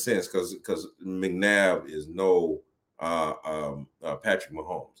in a sense, because McNabb is no Patrick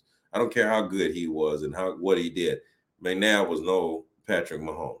Mahomes. I don't care how good he was and what he did. McNabb was no Patrick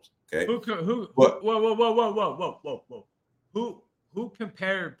Mahomes. Okay. Whoa. Who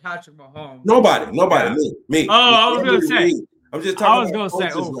compared Patrick Mahomes? Nobody. Me. Oh, I was gonna say. I'm just talking about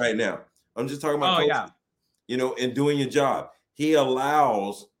coaches right now. I'm just talking about coaches. And doing your job. He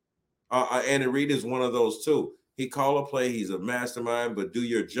allows. Andy Reid is one of those too. He call a play. He's a mastermind, but do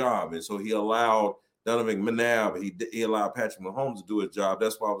your job. And so he allowed Donovan McNabb. He allowed Patrick Mahomes to do his job.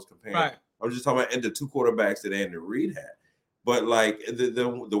 That's why I was comparing. Right. I was just talking about the 2 quarterbacks that Andy Reid had. But like the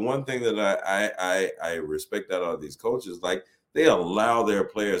one thing that I respect out of these coaches, like they allow their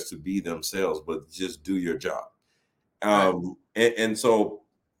players to be themselves, but just do your job. And so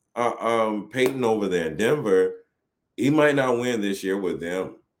Peyton over there in Denver, he might not win this year with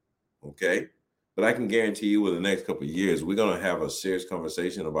them, okay? But I can guarantee you with the next couple of years, we're going to have a serious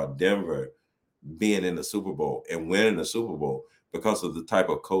conversation about Denver being in the Super Bowl and winning the Super Bowl because of the type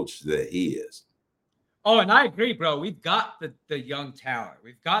of coach that he is. Oh, and I agree, bro. We've got the young talent.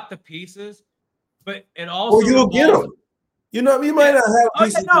 We've got the pieces, but it also... Well, you'll get them. You might not have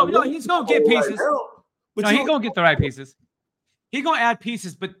pieces. No, he's going to get pieces. Right now, but he's going to get the right pieces. He's going to add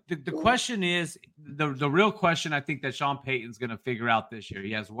pieces, but the question is, the real question I think that Sean Payton's going to figure out this year,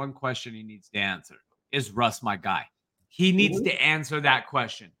 he has one question he needs to answer. Is Russ my guy? He needs to answer that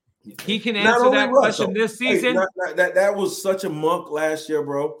question. He can answer that question this season. That was such a monk last year,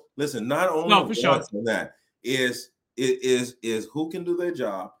 bro. Listen, not only for sure that is who can do their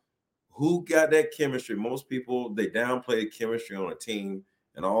job, who got that chemistry. Most people, they downplay chemistry on a team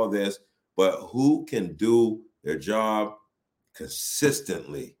and all of this, but who can do their job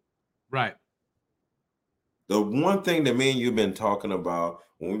consistently. Right. The one thing that me and you've been talking about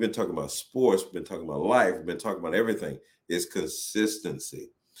when we've been talking about sports, we've been talking about life, we've been talking about everything, is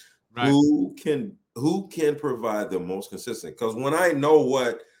consistency. Right. Who can provide the most consistent? Because when I know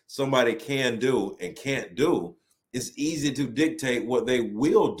what somebody can do and can't do, it's easy to dictate what they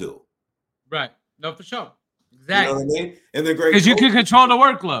will do. Right. No, for sure. Exactly. You know what I mean? And the great because you can control the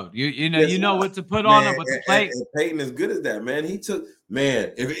workload. You know what to put on and what to play. And Peyton is good at that, man. He took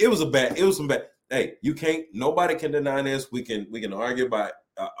if it was some bad. Hey, nobody can deny this. We can argue about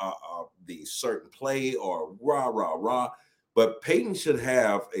the certain play or rah. But Peyton should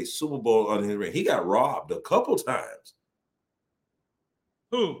have a Super Bowl on his ring. He got robbed a couple times.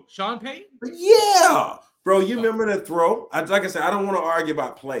 Who? Sean Payton? Yeah. Bro, you remember that throw? Like I said, I don't want to argue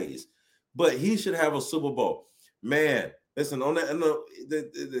about plays, but he should have a Super Bowl. Man, listen, on that.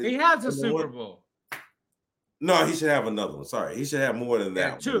 He has a Super Bowl. No, he should have another one. Sorry. He should have more than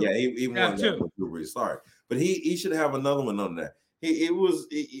that. Two. Yeah, he won that one. Sorry. But he should have another one on that.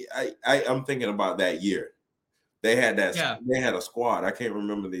 I'm thinking about that year. They had that. Yeah. They had a squad. I can't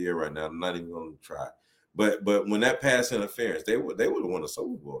remember the year right now. I'm not even going to try. But when that pass interference, they would have won a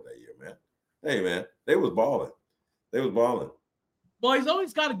Super Bowl that year, man. Hey, man, they was balling. Well, he's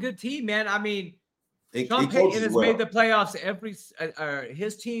always got a good team, man. I mean, Sean Payton has made the playoffs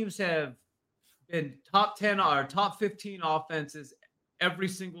his teams have been top 10 or top 15 offenses every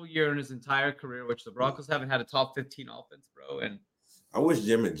single year in his entire career, which the Broncos haven't had a top 15 offense, bro. And I wish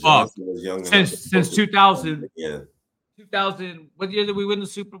Jimmy Johnson was young enough. Since 2000. Yeah. 2000. What year did we win the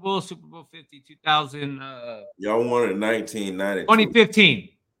Super Bowl? Super Bowl 50. 2000. Y'all won in 1992. 2015.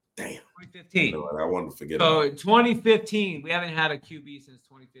 Damn. 2015. I wanted to forget. So 2015, we haven't had a QB since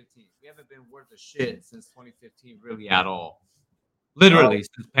 2015. We haven't been worth a shit since 2015, really at all. Literally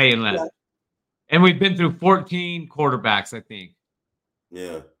since Payton left. Yeah. And we've been through 14 quarterbacks, I think.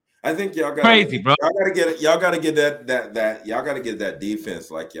 Yeah. I think y'all got crazy, bro. Y'all gotta get that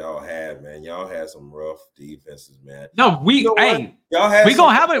defense like y'all had, man. Y'all had some rough defenses, man. No, we're gonna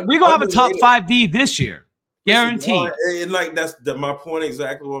have a top 5 D this year. Guaranteed. And like that's my point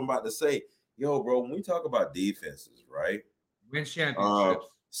exactly what I'm about to say. Yo, bro, when we talk about defenses, right? Win championships.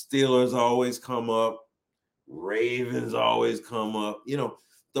 Steelers always come up, Ravens always come up. You know,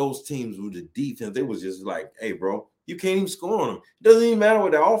 those teams with the defense, they was just like, hey, bro. You can't even score on them. It doesn't even matter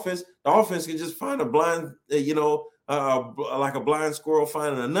with the offense. The offense can just find a blind, like a blind squirrel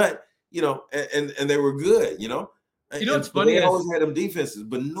finding a nut, and they were good, what's funny? They always had them defenses,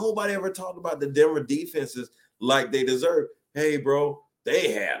 but nobody ever talked about the Denver defenses like they deserve. Hey, bro,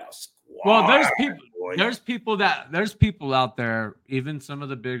 they had a squad. Well, there's people out there, even some of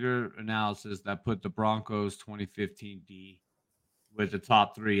the bigger analysis that put the Broncos 2015 D with the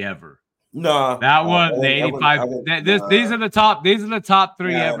top 3 ever. No, that one, the 85. These are the top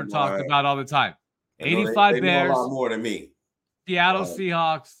 3 ever talked about all the time. 85 Bears, a lot more than me. Seattle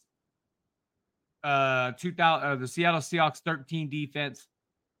Seahawks, 2000, the Seattle Seahawks 13 defense.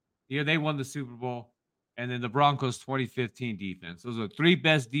 Here they won the Super Bowl, and then the Broncos 2015 defense. Those are the 3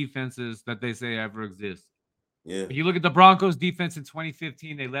 best defenses that they say ever exist. Yeah. If you look at the Broncos defense in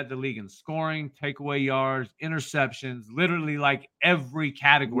 2015, they led the league in scoring, takeaway yards, interceptions, literally like every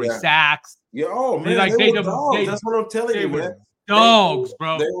category, sacks. Yeah, oh man, they were dogs. That's what I'm telling you, man. Dogs,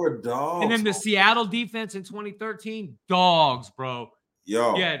 bro. They were dogs. And then the Seattle defense in 2013, dogs, bro.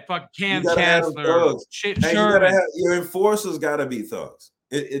 Yo, yeah, fuck Cam Chancellor, your enforcers got to be thugs.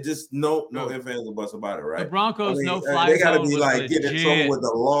 It just no ifs, ands, or buts about it, right? The Broncos, no fly zone. They got to be like getting in trouble with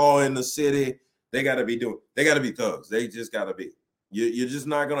the law in the city. They got to be thugs. They just got to be. You're just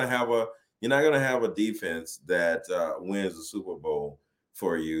not gonna have a defense that wins the Super Bowl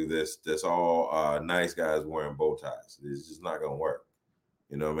for you. That's all nice guys wearing bow ties. It's just not gonna work.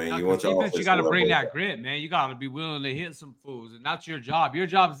 You know what I mean? You want your defense, you got to bring that grit, man. You got to be willing to hit some fools, and that's your job. Your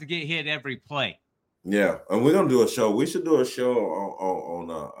job is to get hit every play. Yeah, and we're gonna do a show. We should do a show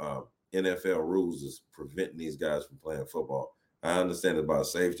on NFL rules is preventing these guys from playing football. I understand about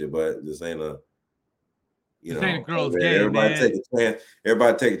safety, but this ain't a girl's game, everybody man. take a chance.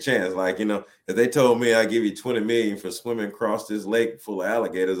 Everybody take a chance. Like, if they told me I give you $20 million for swimming across this lake full of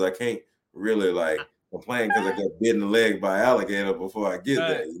alligators, I can't really complain because I got bit in the leg by an alligator before I get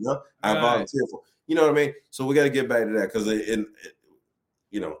there. I volunteer for. You know what I mean? So we got to get back to that because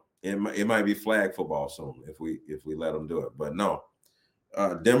it might be flag football soon if we let them do it. But no,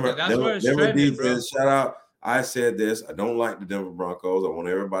 Denver defense. Shout out. I said this. I don't like the Denver Broncos. I want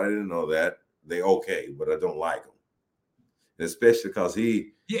everybody to know that. They okay, but I don't like him. Especially because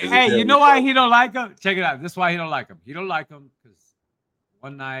he. Yeah, hey, you know why he don't like him? Check it out. This is why he don't like him. He don't like him because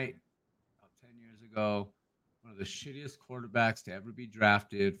one night about 10 years ago, one of the shittiest quarterbacks to ever be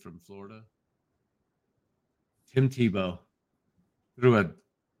drafted from Florida, Tim Tebow, threw a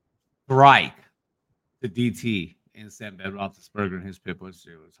strike to DT and sent Ben Roethlisberger and his Pittsburgh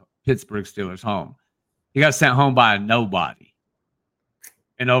Steelers home. He got sent home by a nobody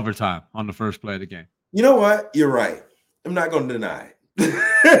in overtime on the first play of the game. You know what? You're right. I'm not going to deny it.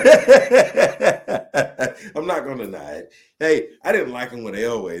 I'm not going to deny it. Hey, I didn't like him with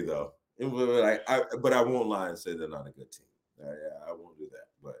Elway, though. But I won't lie and say they're not a good team. I won't do that.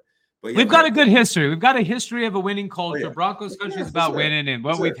 But we've got a good history. We've got a history of a winning culture. Oh, yeah. Broncos country is about winning, and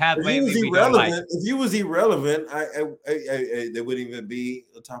what we've had if lately, we don't like. If he was irrelevant, they wouldn't even be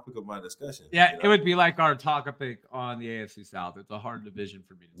a topic of my discussion. Yeah, it would be like our topic on the AFC South. It's a hard division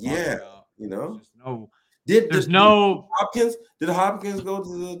for me to talk about. You know, there's no. Did Hopkins go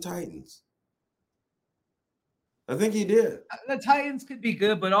to the Titans? I think he did. The Titans could be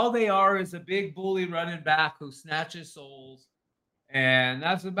good, but all they are is a big bully running back who snatches souls. And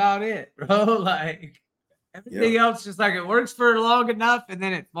that's about it, bro. Like everything else, just like it works for long enough, and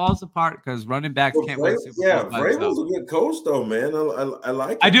then it falls apart because running backs can't win Super Bowls. Yeah, Vrabel's a good coach, though, man. I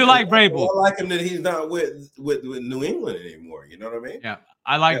like him. I do like Vrabel. I like him that he's not with New England anymore. You know what I mean? Yeah,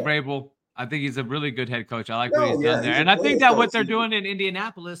 I like Vrabel. I think he's a really good head coach. I like what he's done there, and I think that what they're doing in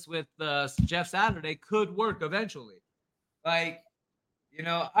Indianapolis with Jeff Saturday could work eventually. Like,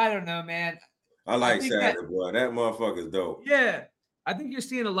 I don't know, man. I like Saturday, boy. That motherfucker's dope. Yeah. I think you're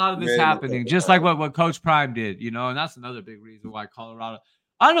seeing a lot of this happening, just like what Coach Prime did, and that's another big reason why Colorado.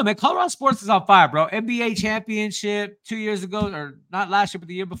 I don't know, man. Colorado sports is on fire, bro. NBA championship 2 years ago, or not last year, but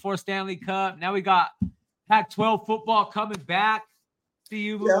the year before, Stanley Cup. Now we got Pac-12 football coming back.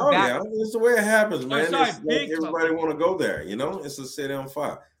 CU moving back. Yeah, it's the way it happens, man. It's like everybody want to go there, It's a city on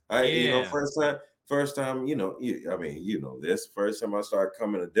fire. First time, this. First time I started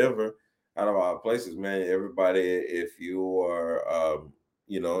coming to Denver. Out of our places, man, everybody, if you are,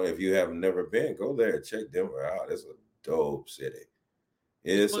 if you have never been, go there, check Denver out. It's a dope city.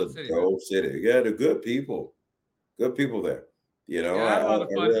 It's a dope city. Yeah, the good people there. I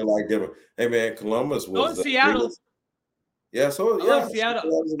really like Denver. Hey, man, Columbus was Seattle. Seattle.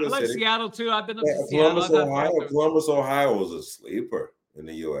 I like Seattle too. I've been up to Seattle. Columbus, Ohio was a sleeper in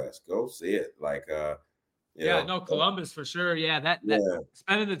the U.S. Go see it. Columbus for sure. Yeah, that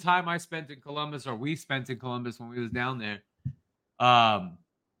spending the time I spent in Columbus, or we spent in Columbus when we was down there,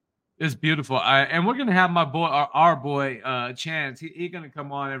 it's beautiful. And we're gonna have my boy, our boy, Chance. He gonna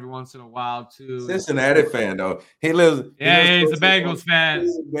come on every once in a while too. Cincinnati fan though. He's a Bengals fan.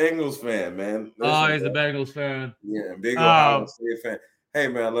 He's a Bengals fan, man. He's a Bengals fan. Yeah, big Ohio State fan. Hey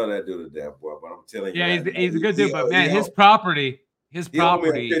man, I love that dude to death, boy. But I'm telling you, he's a good dude. But man, his property is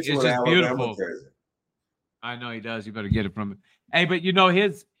just beautiful. I know he does. You better get it from him. Hey, but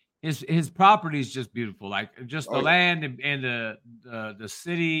his property is just beautiful. Like just the land and the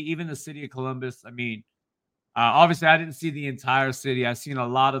city, even the city of Columbus. I mean, obviously I didn't see the entire city. I've seen a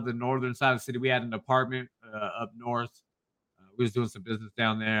lot of the northern side of the city. We had an apartment up north. We was doing some business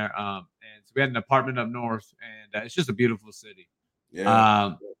down there. And so we had an apartment up north, and it's just a beautiful city.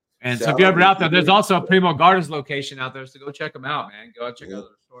 Yeah. And so if you're ever out there, there's also a Primo Gardens location out there. So go check them out, man. Go check out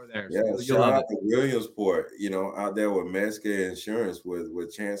the store there. Yeah, shout out to Williamsport, out there with Medscape Insurance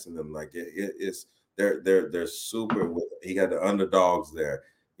with Chance and them. Like it's they're super. He got the underdogs there.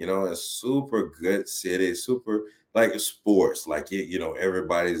 It's super good city, super like sports. Like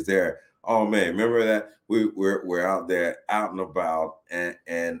everybody's there. Oh man, remember that we're out there out and about, and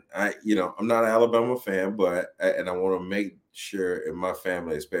I I'm not an Alabama fan, but I want to make sure in my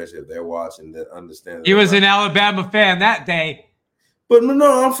family, especially if they're watching, that understand. He was an Alabama fan that day. But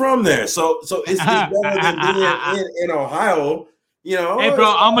no, I'm from there, so it's better than being in Ohio. Hey,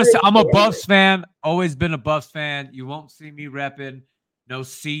 bro, I'm a Buffs fan. Always been a Buffs fan. You won't see me repping no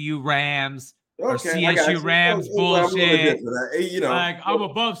CU Rams or CSU Rams bullshit. I'm a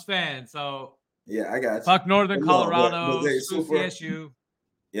Buffs fan, so yeah, I got you. Fuck Northern Colorado, CSU.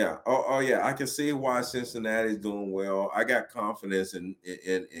 Yeah. Oh, yeah. I can see why Cincinnati's doing well. I got confidence in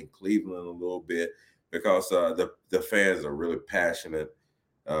Cleveland a little bit because the fans are really passionate.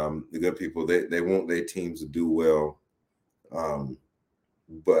 The good people, they want their teams to do well.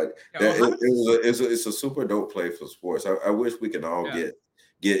 But it's a super dope play for sports. I wish we can all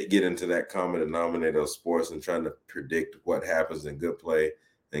get into that common denominator of sports and trying to predict what happens in good play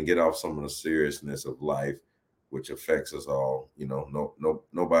and get off some of the seriousness of life, which affects us all.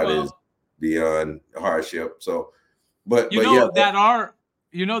 Nobody is beyond hardship. So, but our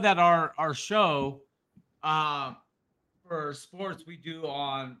show for sports we do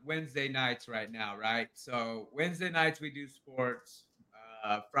on Wednesday nights right now, right? So Wednesday nights we do sports.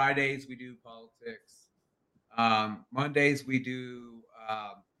 Fridays we do politics. Mondays we do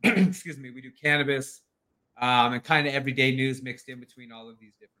excuse me, we do cannabis, and kind of everyday news mixed in between all of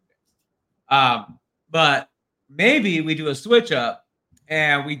these different days. But maybe we do a switch up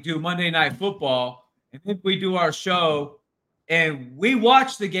and we do Monday Night Football, and then we do our show and we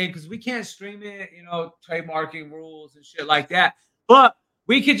watch the game because we can't stream it, trademarking rules and shit like that. But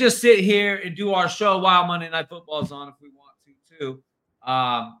we could just sit here and do our show while Monday Night Football is on if we want to too.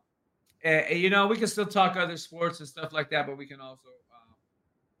 And, we can still talk other sports and stuff like that, but we can also,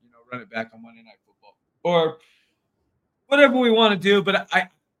 run it back on Monday Night Football or whatever we want to do. But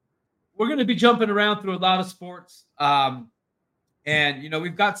we're going to be jumping around through a lot of sports. And,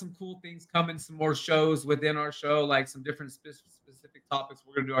 we've got some cool things coming, some more shows within our show, like some different specific topics.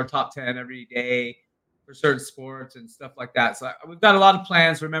 We're going to do our top 10 every day for certain sports and stuff like that. So we've got a lot of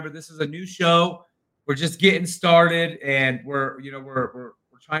plans. Remember, this is a new show. We're just getting started, and we're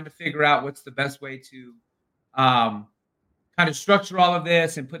trying to figure out what's the best way to kind of structure all of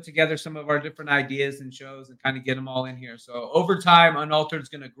this and put together some of our different ideas and shows and kind of get them all in here. So over time, Unaltered is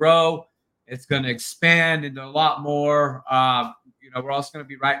going to grow. It's going to expand into a lot more. We're also going to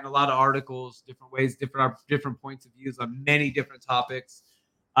be writing a lot of articles, different ways, different points of views on many different topics.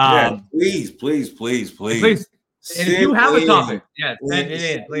 Please. And if you have a topic, send it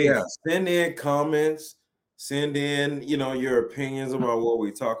in, please. Yeah, send in comments. Send in, your opinions about what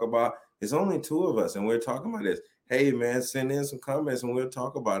we talk about. It's only two of us, and we're talking about this. Hey, man, send in some comments, and we'll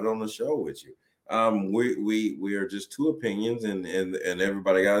talk about it on the show with you. We are just two opinions, and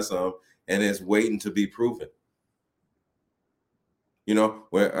everybody got some, and it's waiting to be proven.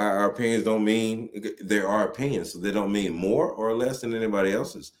 Where our opinions don't mean there are opinions, so they don't mean more or less than anybody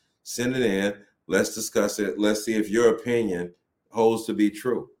else's. Send it in. Let's discuss it. Let's see if your opinion holds to be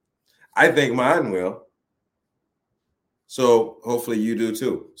true. I think mine will. So hopefully you do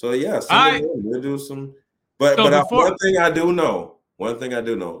too. So we'll do some. But one thing I do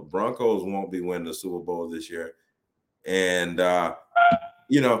know, Broncos won't be winning the Super Bowl this year. And hey,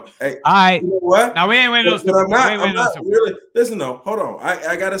 you know what? Now we ain't winning those. I'm not really. Listen, though, hold on.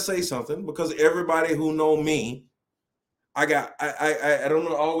 I gotta say something because everybody who know me, I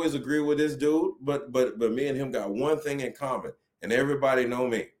don't always agree with this dude, but me and him got one thing in common, and everybody know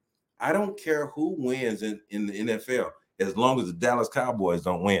me. I don't care who wins in the NFL. As long as the Dallas Cowboys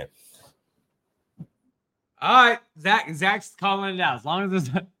don't win. All right, Zach's calling it out. As long as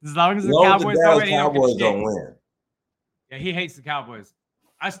the Cowboys don't win. Yeah, he hates the Cowboys.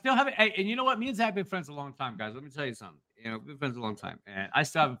 I still haven't. And you know what? Me and Zach have been friends a long time, guys. Let me tell you something. We've been friends a long time, and I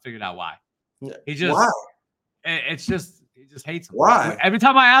still haven't figured out why. He just. Why? It's just he just hates him. Why? Every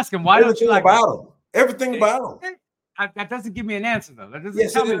time I ask him, why don't you like him? Everything about him. That doesn't give me an answer though. That doesn't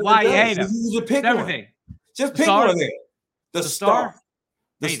tell me why you hate him. You pick everything. Just pick one of them. The star.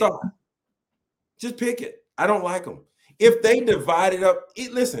 The star. Just pick it. I don't like them. If they divided up,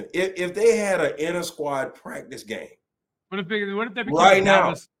 listen, if they had an inter squad practice game. What if they became right now?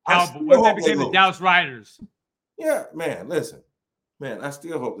 What if they became the Dallas Riders? Yeah, man, listen. Man, I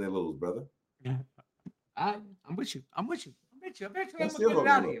still hope they lose, brother. I'm with you. I bet you I'm gonna get it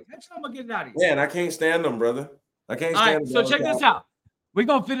out of you. I'm gonna get it out of you. Man, I can't stand them, brother. I can't stand them. So check this out. We're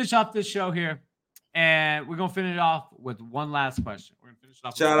gonna finish off this show here. And we're gonna finish it off with one last question. We're gonna finish it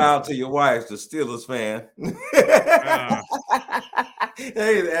off. Shout out to your wife, the Steelers fan.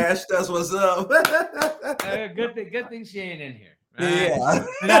 Hey, Ash, that's what's up. Good thing she ain't in here. Right? Yeah,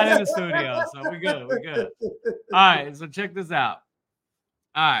 we're not in the studio, so we're good. All right, so check this out.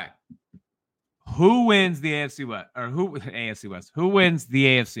 All right, who wins the AFC West or AFC West? Who wins the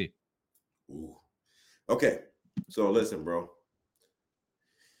AFC? Ooh. Okay, so listen, bro.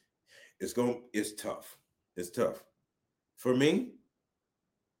 It's tough. It's tough. For me,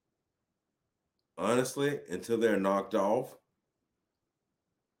 honestly, until they're knocked off,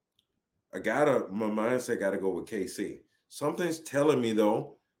 my mindset gotta go with KC. Something's telling me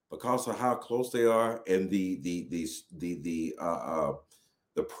though, because of how close they are and the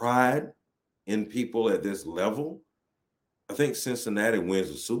pride in people at this level, I think Cincinnati wins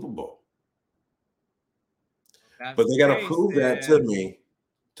the Super Bowl. But they gotta prove that to me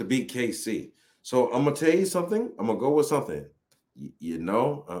to beat KC. So I'm gonna tell you something. I'm gonna go with something.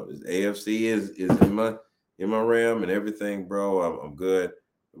 AFC is in my realm and everything, bro. I'm good,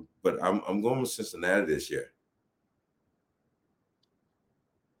 but I'm going with Cincinnati this year.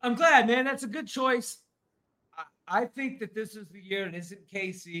 I'm glad, man. That's a good choice. I think that this is the year. It isn't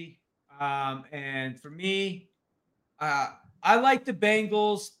KC, and for me, I like the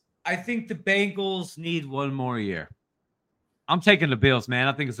Bengals. I think the Bengals need one more year. I'm taking the Bills, man.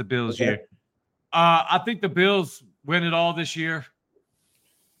 I think it's the Bills' year. I think the Bills win it all this year.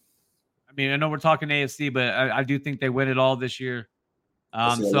 I mean, I know we're talking AFC, but I do think they win it all this year.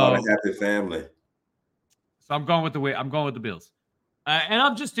 I see a lot of happy family. So I'm going with the Bills. And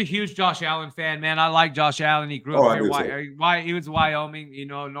I'm just a huge Josh Allen fan, man. I like Josh Allen. He grew up here. Why he was Wyoming,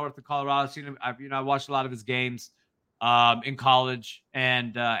 north of Colorado. I've seen him. I watched a lot of his games in college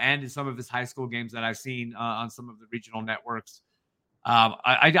and in some of his high school games that I've seen on some of the regional networks.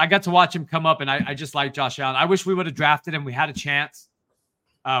 I got to watch him come up, and I just like Josh Allen. I wish we would have drafted him. We had a chance.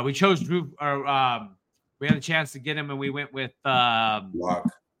 We chose Drew, or we had a chance to get him, and we went with Lock.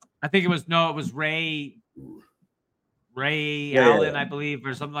 I think it was Ray Allen, I believe,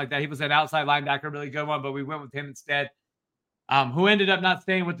 or something like that. He was an outside linebacker, really good one, but we went with him instead, who ended up not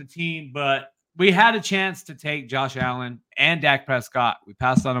staying with the team. But we had a chance to take Josh Allen and Dak Prescott. We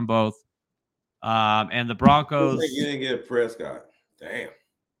passed on them both. And the Broncos. You didn't get Prescott. Damn.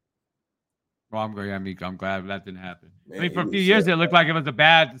 Well, I'm glad that didn't happen. Man, I mean, for a few years, it looked like it was a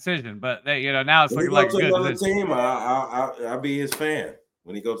bad decision, but now it's looking like a good another team. I'll be his fan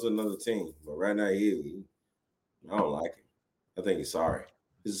when he goes to another team. But right now, I don't like him. I think he's sorry.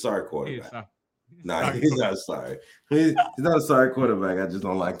 He's a sorry quarterback. He's not sorry. He's not a sorry quarterback. I just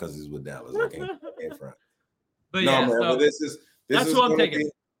don't like because he's with Dallas. I can't front. But no, man. But this is what I'm taking.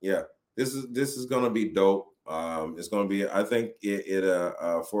 This is going to be dope. It's going to be. I think it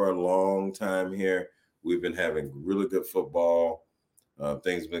for a long time here we've been having really good football.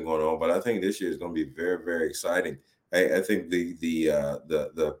 Things have been going on, but I think this year is going to be very, very exciting. I think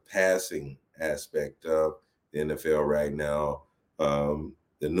the passing aspect of the NFL right now,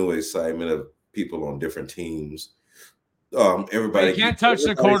 the new excitement of people on different teams. Everybody, you can't touch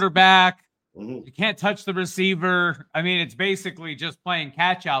the quarterback. Mm-hmm. You can't touch the receiver. I mean, it's basically just playing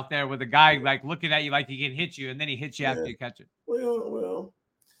catch out there with a guy like looking at you like he can hit you, and then he hits you after you catch it. Well,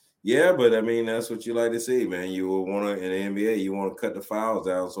 yeah, but I mean that's what you like to see, man. You will want to in the NBA, you want to cut the fouls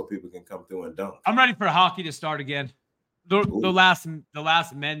down so people can come through and dunk. I'm ready for hockey to start again. The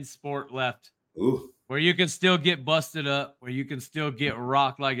last men's sport left. Ooh. Where you can still get busted up, where you can still get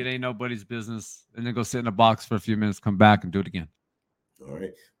rocked like it ain't nobody's business, and then go sit in a box for a few minutes, come back and do it again. All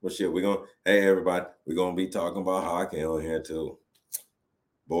right. Well, shit, hey, everybody, we're going to be talking about hockey on here, too.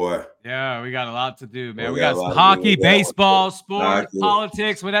 Boy. Yeah, we got a lot to do, man. We got hockey, baseball, sports,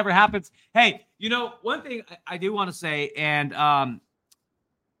 politics, whatever happens. Hey, one thing I do want to say, and I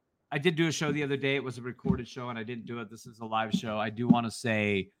did do a show the other day. It was a recorded show, and I didn't do it. This is a live show. I do want to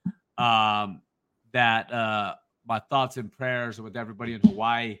say that my thoughts and prayers are with everybody in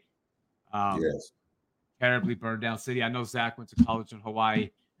Hawaii. Yes. Terribly burned down city. I know Zach went to college in Hawaii.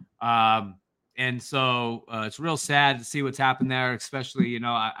 And so it's real sad to see what's happened there, especially,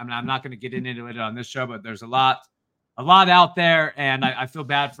 I'm not going to get into it on this show, but there's a lot out there. And I feel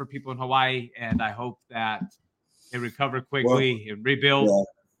bad for people in Hawaii. And I hope that they recover quickly and rebuild. Yeah.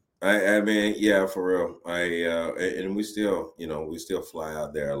 I mean, yeah, for real. And we still fly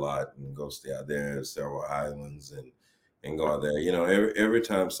out there a lot and go stay out there in several islands and go out there. Every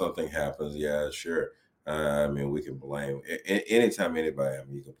time something happens, yeah, sure. I mean, we can blame anytime anybody. I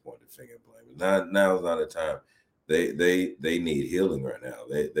mean, you can point the finger and blame. Now is not a time. They need healing right now.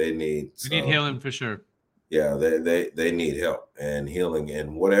 They need healing for sure. Yeah, they need help and healing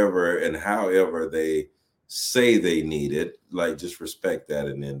and whatever and however they say they need it. Like just respect that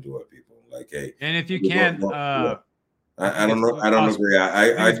and then do it, people. Like, hey, and if you can, I don't know. I don't agree.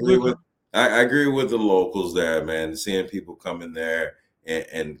 I agree with. I agree with the locals there, man. Seeing people come in there.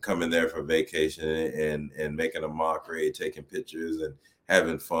 And coming there for vacation and making a mockery, taking pictures and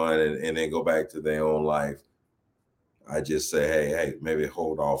having fun and then go back to their own life. I just say, hey, maybe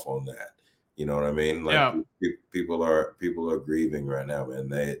hold off on that. You know what I mean? Like people are grieving right now, man.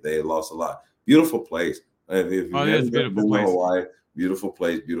 They lost a lot. Beautiful place. If you've never been to Hawaii, beautiful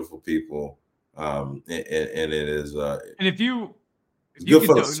place, beautiful people. And it is. And if you good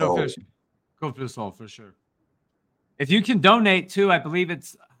for the soul. Go for the soul for sure. If you can donate too, I believe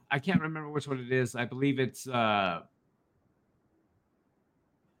I can't remember which one it is. I believe it's Blue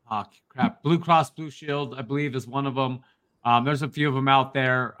Cross Blue Shield, I believe is one of them. There's a few of them out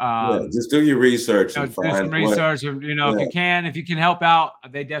there. Just do your research. Do some research. If you can help out,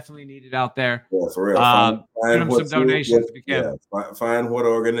 they definitely need it out there. Yeah, for real. Find them some donations if you can. Yeah, find what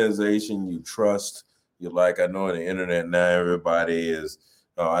organization you trust. You like. I know on the internet now, everybody is.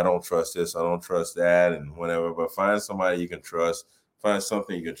 I don't trust this. I don't trust that, and whatever. But find somebody you can trust. Find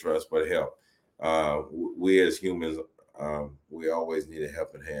something you can trust. But help. We as humans, we always need a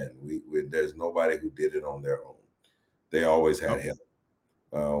helping hand. There's nobody who did it on their own. They always had help,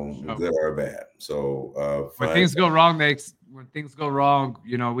 good or bad. So when things go wrong,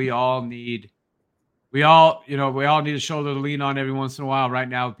 we all need we all need a shoulder to lean on every once in a while. Right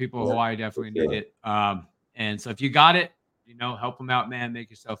now, people of Hawaii definitely need it. And so if you got it, help them out, man. Make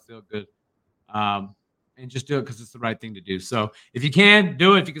yourself feel good. And just do it because it's the right thing to do. So if you can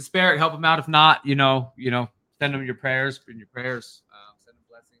do it, if you can spare it, help them out. If not, send them your prayers, send them blessings,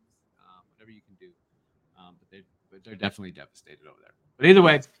 whatever you can do. But they're definitely devastated over there. But either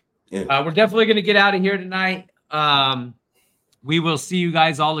way, we're definitely going to get out of here tonight. We will see you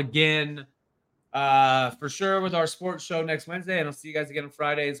guys all again for sure with our sports show next Wednesday, and I'll see you guys again on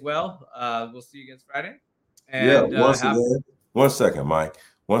Friday as well. We'll see you again Friday. And again. 1 second, Mike.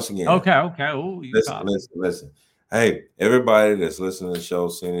 Once again. Okay. Ooh, listen. Hey, everybody that's listening to the show,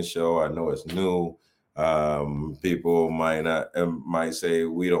 seeing the show, I know it's new. People might say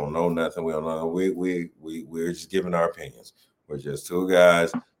we don't know nothing. We don't know. We're just giving our opinions. We're just two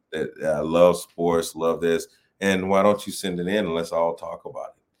guys that love sports, love this. And why don't you send it in and let's all talk about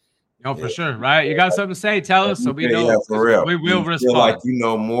it? For sure, right? You got something to say? Tell us so we know. Yeah, for real. We will respond. Feel like you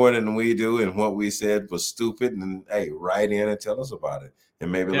know more than we do, and what we said was stupid. And hey, write in and tell us about it,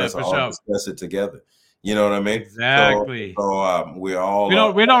 and maybe let's all discuss it together. You know what I mean? Exactly. So we're all.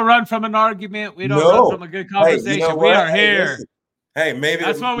 We don't run from an argument. We don't run from a good conversation. We are here. Hey, maybe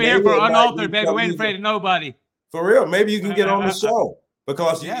that's what we're here for. Unaltered, baby. We ain't afraid of nobody. For real. Maybe you can get on the show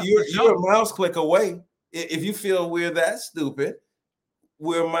because you're a mouse click away. If you feel we're that stupid,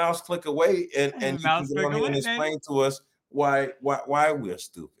 we're a mouse click away, and you can get on here and explain to us why we're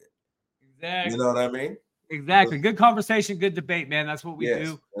stupid. Exactly. You know what I mean? Exactly. Good conversation, good debate, man. That's what we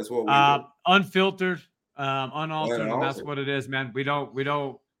do. That's what we do. Unfiltered, unaltered, and that's what it is, man. We don't, we're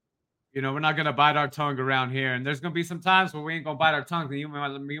not gonna bite our tongue around here. And there's gonna be some times where we ain't gonna bite our tongue, and you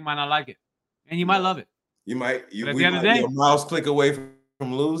might not like it, and you might love it. You might. At the end of the day, a mouse click away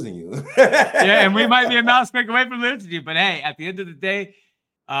from losing you. And we might be a mouse click away from losing you. But hey, at the end of the day,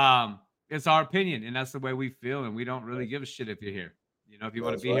 it's our opinion, and that's the way we feel, and we don't really give a shit if you're here. If you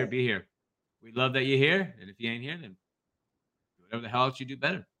want to be here, be here. We love that you're here, and if you ain't here, then whatever the hell else you do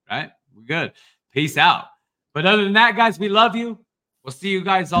better, right? We're good. Peace out. But other than that, guys, we love you. We'll see you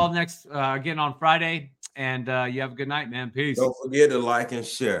guys all next again on Friday, and you have a good night, man. Peace. Don't forget to like and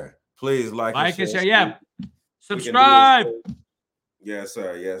share. Please like and share. Yeah. Subscribe. Yes,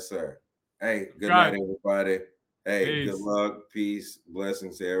 sir. Yes, sir. Hey, good night, everybody. Hey, Peace. Good luck, peace,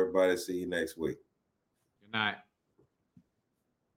 blessings to everybody. See you next week. Good night.